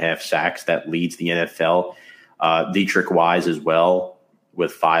 11.5 sacks. That leads the NFL. Dietrich Wise as well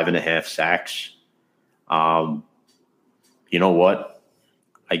with 5.5 sacks. You know what?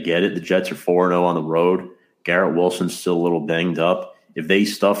 I get it. The Jets are 4-0 on the road. Garrett Wilson's still a little banged up. If they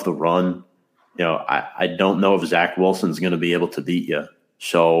stuff the run, I don't know if Zach Wilson's going to be able to beat you.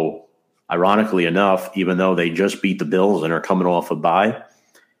 So, ironically enough, even though they just beat the Bills and are coming off a bye,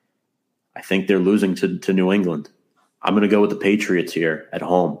 I think they're losing to New England. I'm going to go with the Patriots here at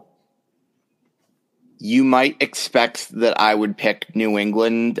home. You might expect that I would pick New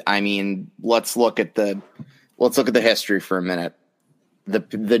England. I mean, let's look at the history for a minute.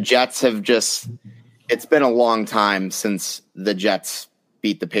 The Jets have it's been a long time since the Jets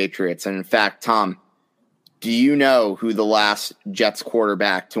beat the Patriots. And in fact, Tom, do you know who the last Jets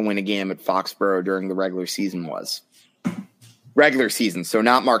quarterback to win a game at Foxborough during the regular season was? Regular season, so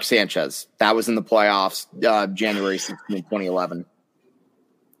not Mark Sanchez. That was in the playoffs, January 16, 2011.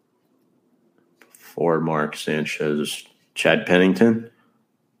 For Mark Sanchez, Chad Pennington,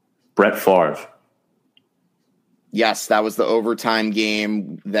 Brett Favre. Yes, that was the overtime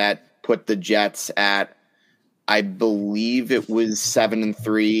game that put the Jets at, I believe it was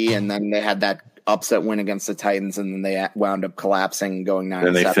 7-3, and then they had that upset win against the Titans, and then they wound up collapsing, going 9-7.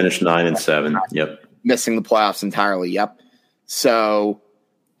 And they finished 9-7. Yep, missing the playoffs entirely. Yep. So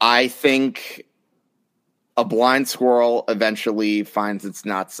I think a blind squirrel eventually finds its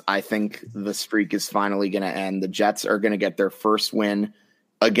nuts. I think the streak is finally going to end. The Jets are going to get their first win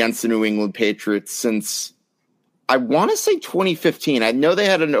against the New England Patriots since, I want to say 2015. I know they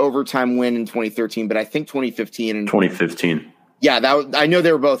had an overtime win in 2013, but I think 2015 and 2015. Yeah, I know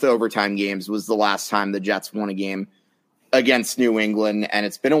they were both overtime games. Was the last time the Jets won a game against New England, and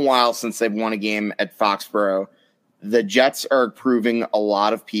it's been a while since they've won a game at Foxborough. The Jets are proving a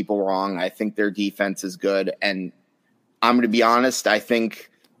lot of people wrong. I think their defense is good. And I'm going to be honest, I think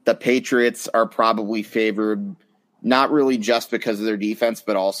the Patriots are probably favored, not really just because of their defense,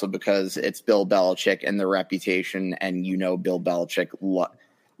 but also because it's Bill Belichick and their reputation. And Bill Belichick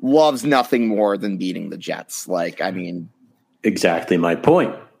loves nothing more than beating the Jets. Exactly my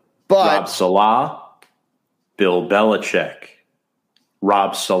point. But Rob Salah, Bill Belichick.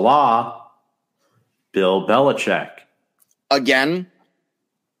 Rob Salah, Bill Belichick. Again,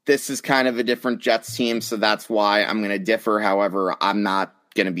 this is kind of a different Jets team, so that's why I'm going to differ. However, I'm not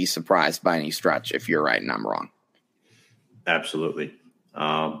going to be surprised by any stretch if you're right and I'm wrong. Absolutely.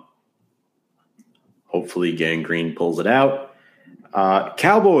 Hopefully Gang Green pulls it out.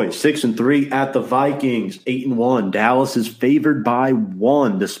 Cowboys 6-3 at the Vikings 8-1. Dallas is favored by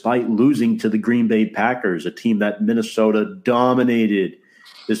 1 despite losing to the Green Bay Packers, a team that Minnesota dominated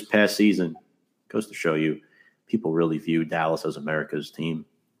this past season. Goes to show you, people really view Dallas as America's team.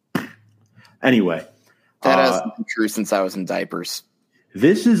 Anyway. That hasn't been true since I was in diapers.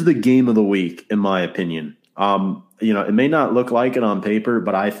 This is the game of the week, in my opinion. It may not look like it on paper,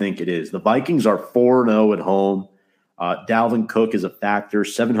 but I think it is. The Vikings are 4-0 at home. Dalvin Cook is a factor,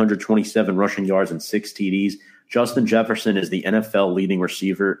 727 rushing yards and 6 TDs. Justin Jefferson is the NFL leading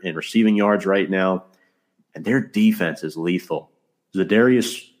receiver in receiving yards right now, and their defense is lethal.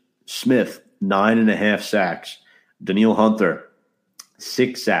 Zadarius Smith, 9.5 sacks. Danielle Hunter,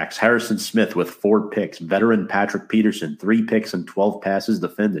 6 sacks. Harrison Smith with 4 picks. Veteran Patrick Peterson, 3 picks and 12 passes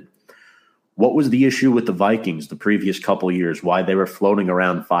defended. What was the issue with the Vikings the previous couple years? Why they were floating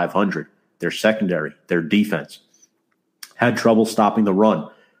around 500? their secondary, their defense. Had trouble stopping the run,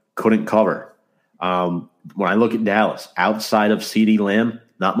 couldn't cover. When I look at Dallas, outside of CeeDee Lamb,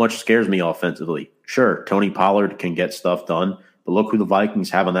 not much scares me offensively. Sure, Tony Pollard can get stuff done, but look who the Vikings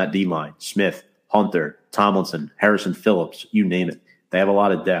have on that D-line. Smith, Hunter, Tomlinson, Harrison Phillips, you name it. They have a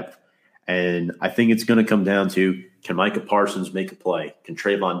lot of depth. And I think it's going to come down to, can Micah Parsons make a play? Can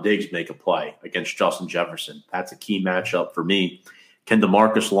Trayvon Diggs make a play against Justin Jefferson? That's a key matchup for me. Can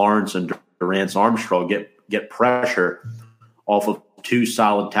DeMarcus Lawrence and Durance Armstrong get pressure off of two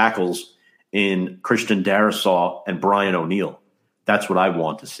solid tackles in Christian Darrisaw and Brian O'Neill? That's what I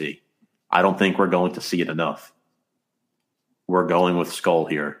want to see. I don't think we're going to see it enough. We're going with Skull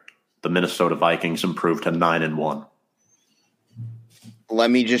here. The Minnesota Vikings improved to 9-1. Let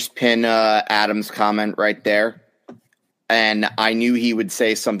me just pin Adam's comment right there. And I knew he would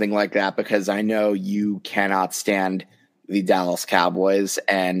say something like that because I know you cannot stand the Dallas Cowboys.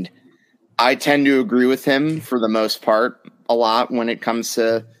 And I tend to agree with him for the most part a lot when it comes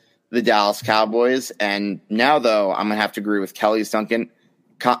to the Dallas Cowboys. And now, though, I'm going to have to agree with Kelly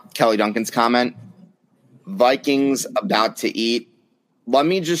Duncan's comment. Vikings about to eat. Let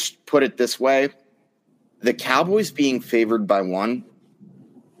me just put it this way. The Cowboys being favored by 1,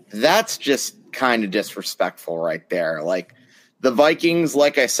 that's just kind of disrespectful right there. Like, the Vikings,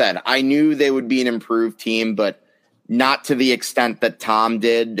 like I said, I knew they would be an improved team, but not to the extent that Tom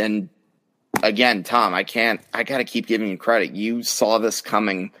did. And again, Tom, I got to keep giving you credit. You saw this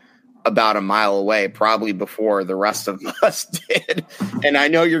coming about a mile away, probably before the rest of us did. And I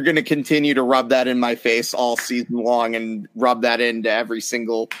know you're going to continue to rub that in my face all season long and rub that into every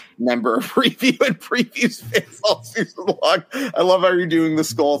single member of Review and Preview's face all season long. I love how you're doing the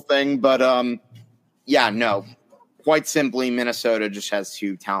skull thing, but yeah, no, quite simply, Minnesota just has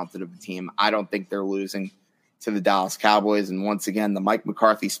too talented of a team. I don't think they're losing to the Dallas Cowboys. And once again, the Mike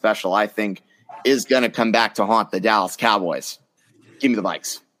McCarthy special, I think, is going to come back to haunt the Dallas Cowboys. Give me the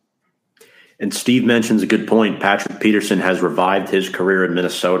Vikes. And Steve mentions a good point. Patrick Peterson has revived his career in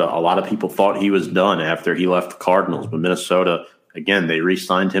Minnesota. A lot of people thought he was done after he left the Cardinals, but Minnesota, again, they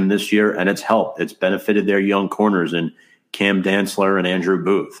re-signed him this year, and it's helped. It's benefited their young corners in Cam Dantzler and Andrew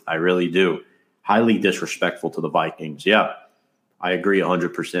Booth. I really do. Highly disrespectful to the Vikings. Yeah, I agree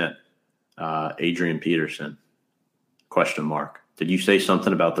 100%. Adrian Peterson, ? Did you say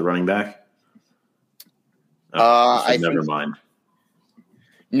something about the running back? Never mind.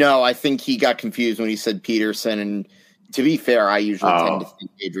 No, I think he got confused when he said Peterson. And to be fair, I usually tend to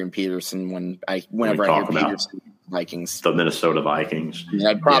think Adrian Peterson whenever I hear Peterson, Vikings. The Minnesota Vikings. And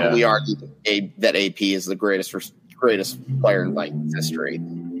I'd probably argue that AP is the greatest player in Vikings history.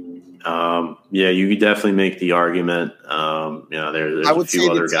 Yeah, you could definitely make the argument. There's I would a few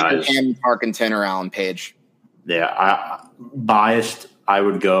other guys. Cam Tarkenton or Alan Page. Yeah, biased, I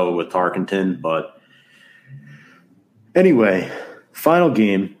would go with Tarkenton. But anyway, final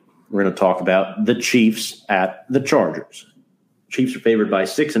game, we're going to talk about the Chiefs at the Chargers. Chiefs are favored by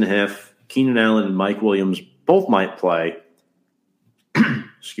 6.5. Keenan Allen and Mike Williams both might play.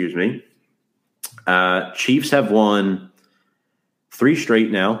 Excuse me. Chiefs have won 3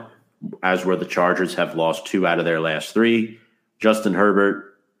 straight now, as where the Chargers have lost 2 out of their last 3. Justin Herbert,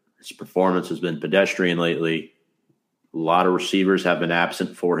 his performance has been pedestrian lately. A lot of receivers have been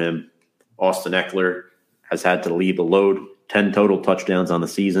absent for him. Austin Eckler has had to lead the load. 10 total touchdowns on the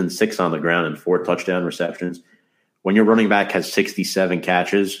season, 6 on the ground, and 4 touchdown receptions. When your running back has 67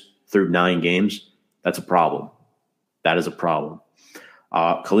 catches through 9 games, that's a problem. That is a problem.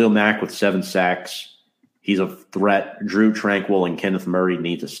 Khalil Mack with 7 sacks. He's a threat. Drew Tranquill and Kenneth Murray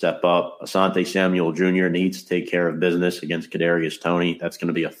need to step up. Asante Samuel Jr. needs to take care of business against Kadarius Toney. That's going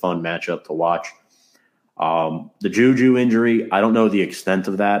to be a fun matchup to watch. The Juju injury, I don't know the extent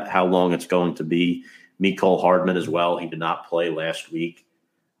of that, how long it's going to be. Mecole Hardman as well. He did not play last week.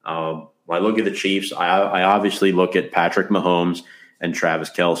 When I look at the Chiefs, I obviously look at Patrick Mahomes and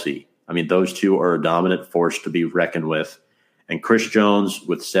Travis Kelce. I mean, those two are a dominant force to be reckoned with. And Chris Jones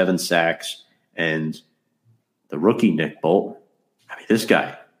with 7 sacks and the rookie Nick Bolt. I mean, this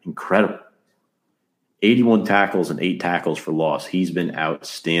guy, incredible. 81 tackles and 8 tackles for loss. He's been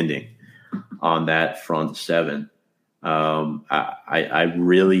outstanding on that front 7. I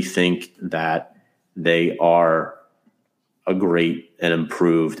really think that they are a great and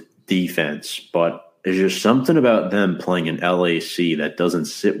improved defense, but there's just something about them playing in LAC that doesn't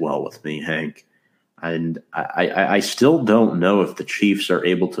sit well with me, Hank. And I still don't know if the Chiefs are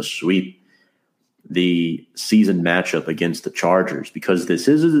able to sweep the season matchup against the Chargers, because this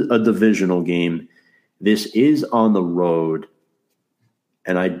is a divisional game. This is on the road,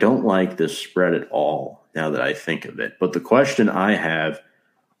 and I don't like this spread at all now that I think of it. But the question I have,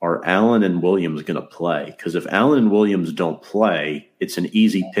 are Allen and Williams going to play? Because if Allen and Williams don't play, it's an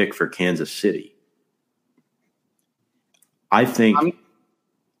easy pick for Kansas City. I think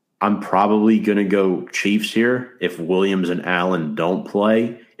I'm probably going to go Chiefs here if Williams and Allen don't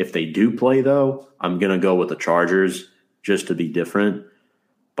play. If they do play, though, I'm going to go with the Chargers just to be different.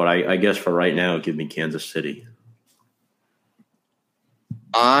 But I guess for right now, give me Kansas City.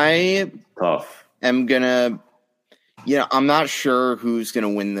 Tough. I'm going to – I'm not sure who's going to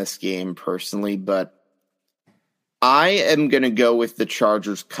win this game personally, but I am going to go with the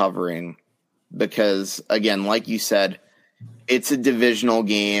Chargers covering because, again, like you said, it's a divisional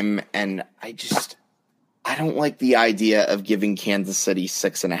game, and I don't like the idea of giving Kansas City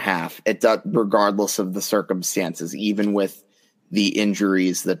 6.5, regardless of the circumstances, even with the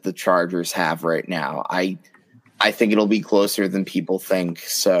injuries that the Chargers have right now. I think it'll be closer than people think.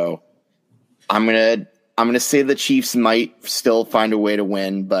 So I'm gonna say the Chiefs might still find a way to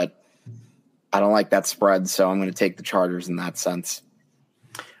win, but I don't like that spread, so I'm gonna take the Chargers in that sense.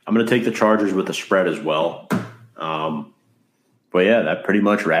 I'm gonna take the Chargers with the spread as well. But yeah, that pretty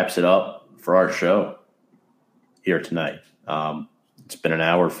much wraps it up for our show here tonight. It's been an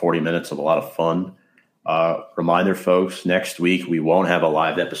hour, 40 minutes of a lot of fun. Reminder, folks, next week we won't have a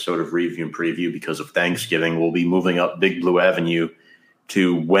live episode of Review and Preview because of Thanksgiving. We'll be moving up Big Blue Avenue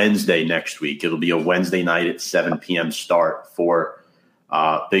to Wednesday next week. It'll be a Wednesday night at 7 p.m. start for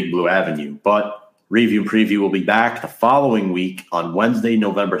Big Blue Avenue. But Review and Preview will be back the following week on Wednesday,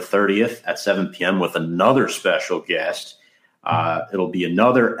 November 30th at 7 p.m. with another special guest. It'll be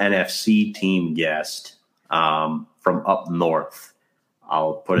another NFC team guest from up north.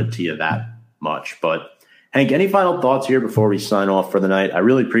 I'll put it to you that much. But, Hank, any final thoughts here before we sign off for the night? I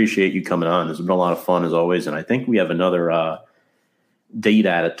really appreciate you coming on. This has been a lot of fun as always, and I think we have another date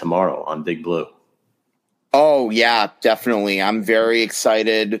at it tomorrow on Big Blue. Oh, yeah, definitely. I'm very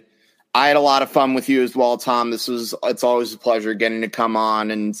excited. I had a lot of fun with you as well, Tom. It's always a pleasure getting to come on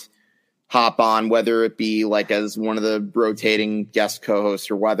and hop on, whether it be like as one of the rotating guest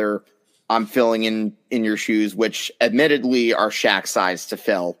co-hosts or whether I'm filling in your shoes, which admittedly are Shaq size to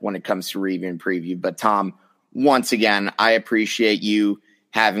fill when it comes to Review and Preview. But Tom, once again, I appreciate you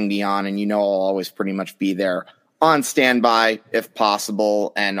having me on, and I'll always pretty much be there on standby if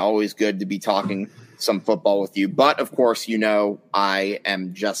possible, and always good to be talking some football with you. But of course, I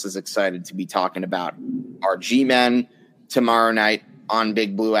am just as excited to be talking about our G-Men tomorrow night on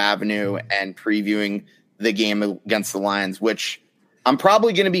Big Blue Avenue and previewing the game against the Lions, which I'm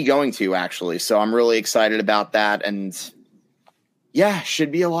probably going to be going to, actually. So I'm really excited about that. And yeah,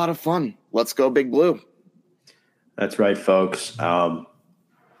 should be a lot of fun. Let's go Big Blue. That's right, folks. And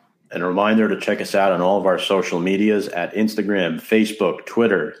a reminder to check us out on all of our social medias at Instagram, Facebook,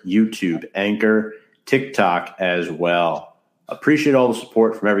 Twitter, YouTube, Anchor, TikTok as well. Appreciate all the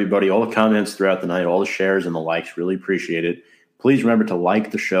support from everybody, all the comments throughout the night, all the shares and the likes. Really appreciate it. Please remember to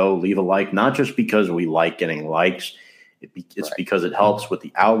like the show, leave a like, not just because we like getting likes. It's because it helps with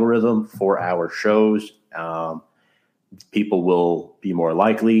the algorithm for our shows. People will be more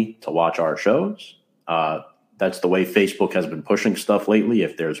likely to watch our shows. That's the way Facebook has been pushing stuff lately.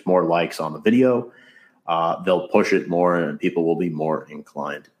 If there's more likes on the video, they'll push it more and people will be more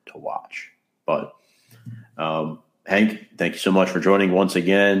inclined to watch. But Hank, thank you so much for joining once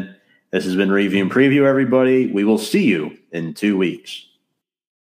again. This has been Review and Preview, everybody. We will see you in 2 weeks.